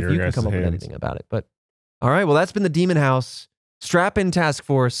know, see if you can come up with anything about it. But all right, well, that's been the Demon House. Strap in, task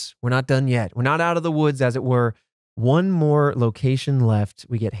force. We're not done yet. We're not out of the woods, as it were. One more location left.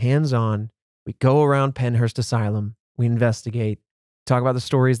 We get hands-on. We go around Penhurst Asylum. We investigate, talk about the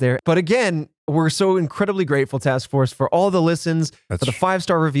stories there. But again, we're so incredibly grateful, Task Force, for all the listens, for the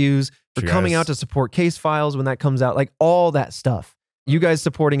 5-star reviews, for coming out to support Case Files when that comes out, like all that stuff. You guys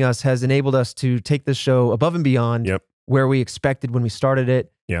supporting us has enabled us to take this show above and beyond where we expected when we started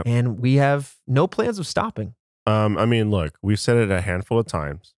it. And we have no plans of stopping. I mean, look, we've said it a handful of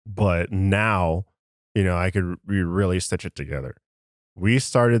times, but now, you know, I could really stitch it together. We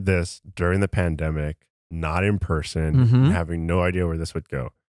started this during the pandemic, not in person, having no idea where this would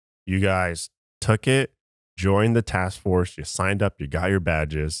go. You guys took it, joined the task force, you signed up, you got your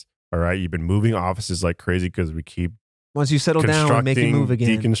badges. All right. You've been moving offices like crazy because we keep once you settle down, we make you move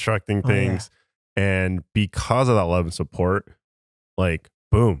again. Deconstructing things. And because of that love and support, like,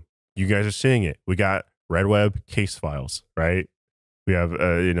 boom, you guys are seeing it. We got Red Web Case Files, right? We have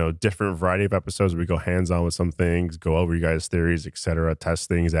different variety of episodes where we go hands-on with some things, go over you guys' theories, etc., test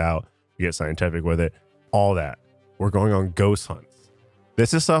things out, we get scientific with it, all that. We're going on ghost hunts.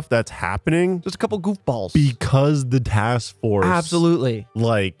 This is stuff that's happening. Just a couple goofballs. Because the task force. Absolutely.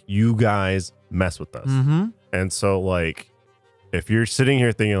 Like, you guys mess with us. And so, like, if you're sitting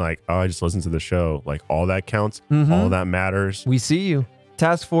here thinking like, oh, I just listened to the show, like, all that counts, all that matters. We see you.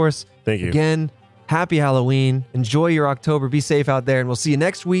 Task Force. Thank you. Again, happy Halloween. Enjoy your October. Be safe out there. And we'll see you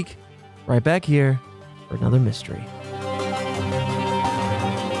next week right back here for another mystery.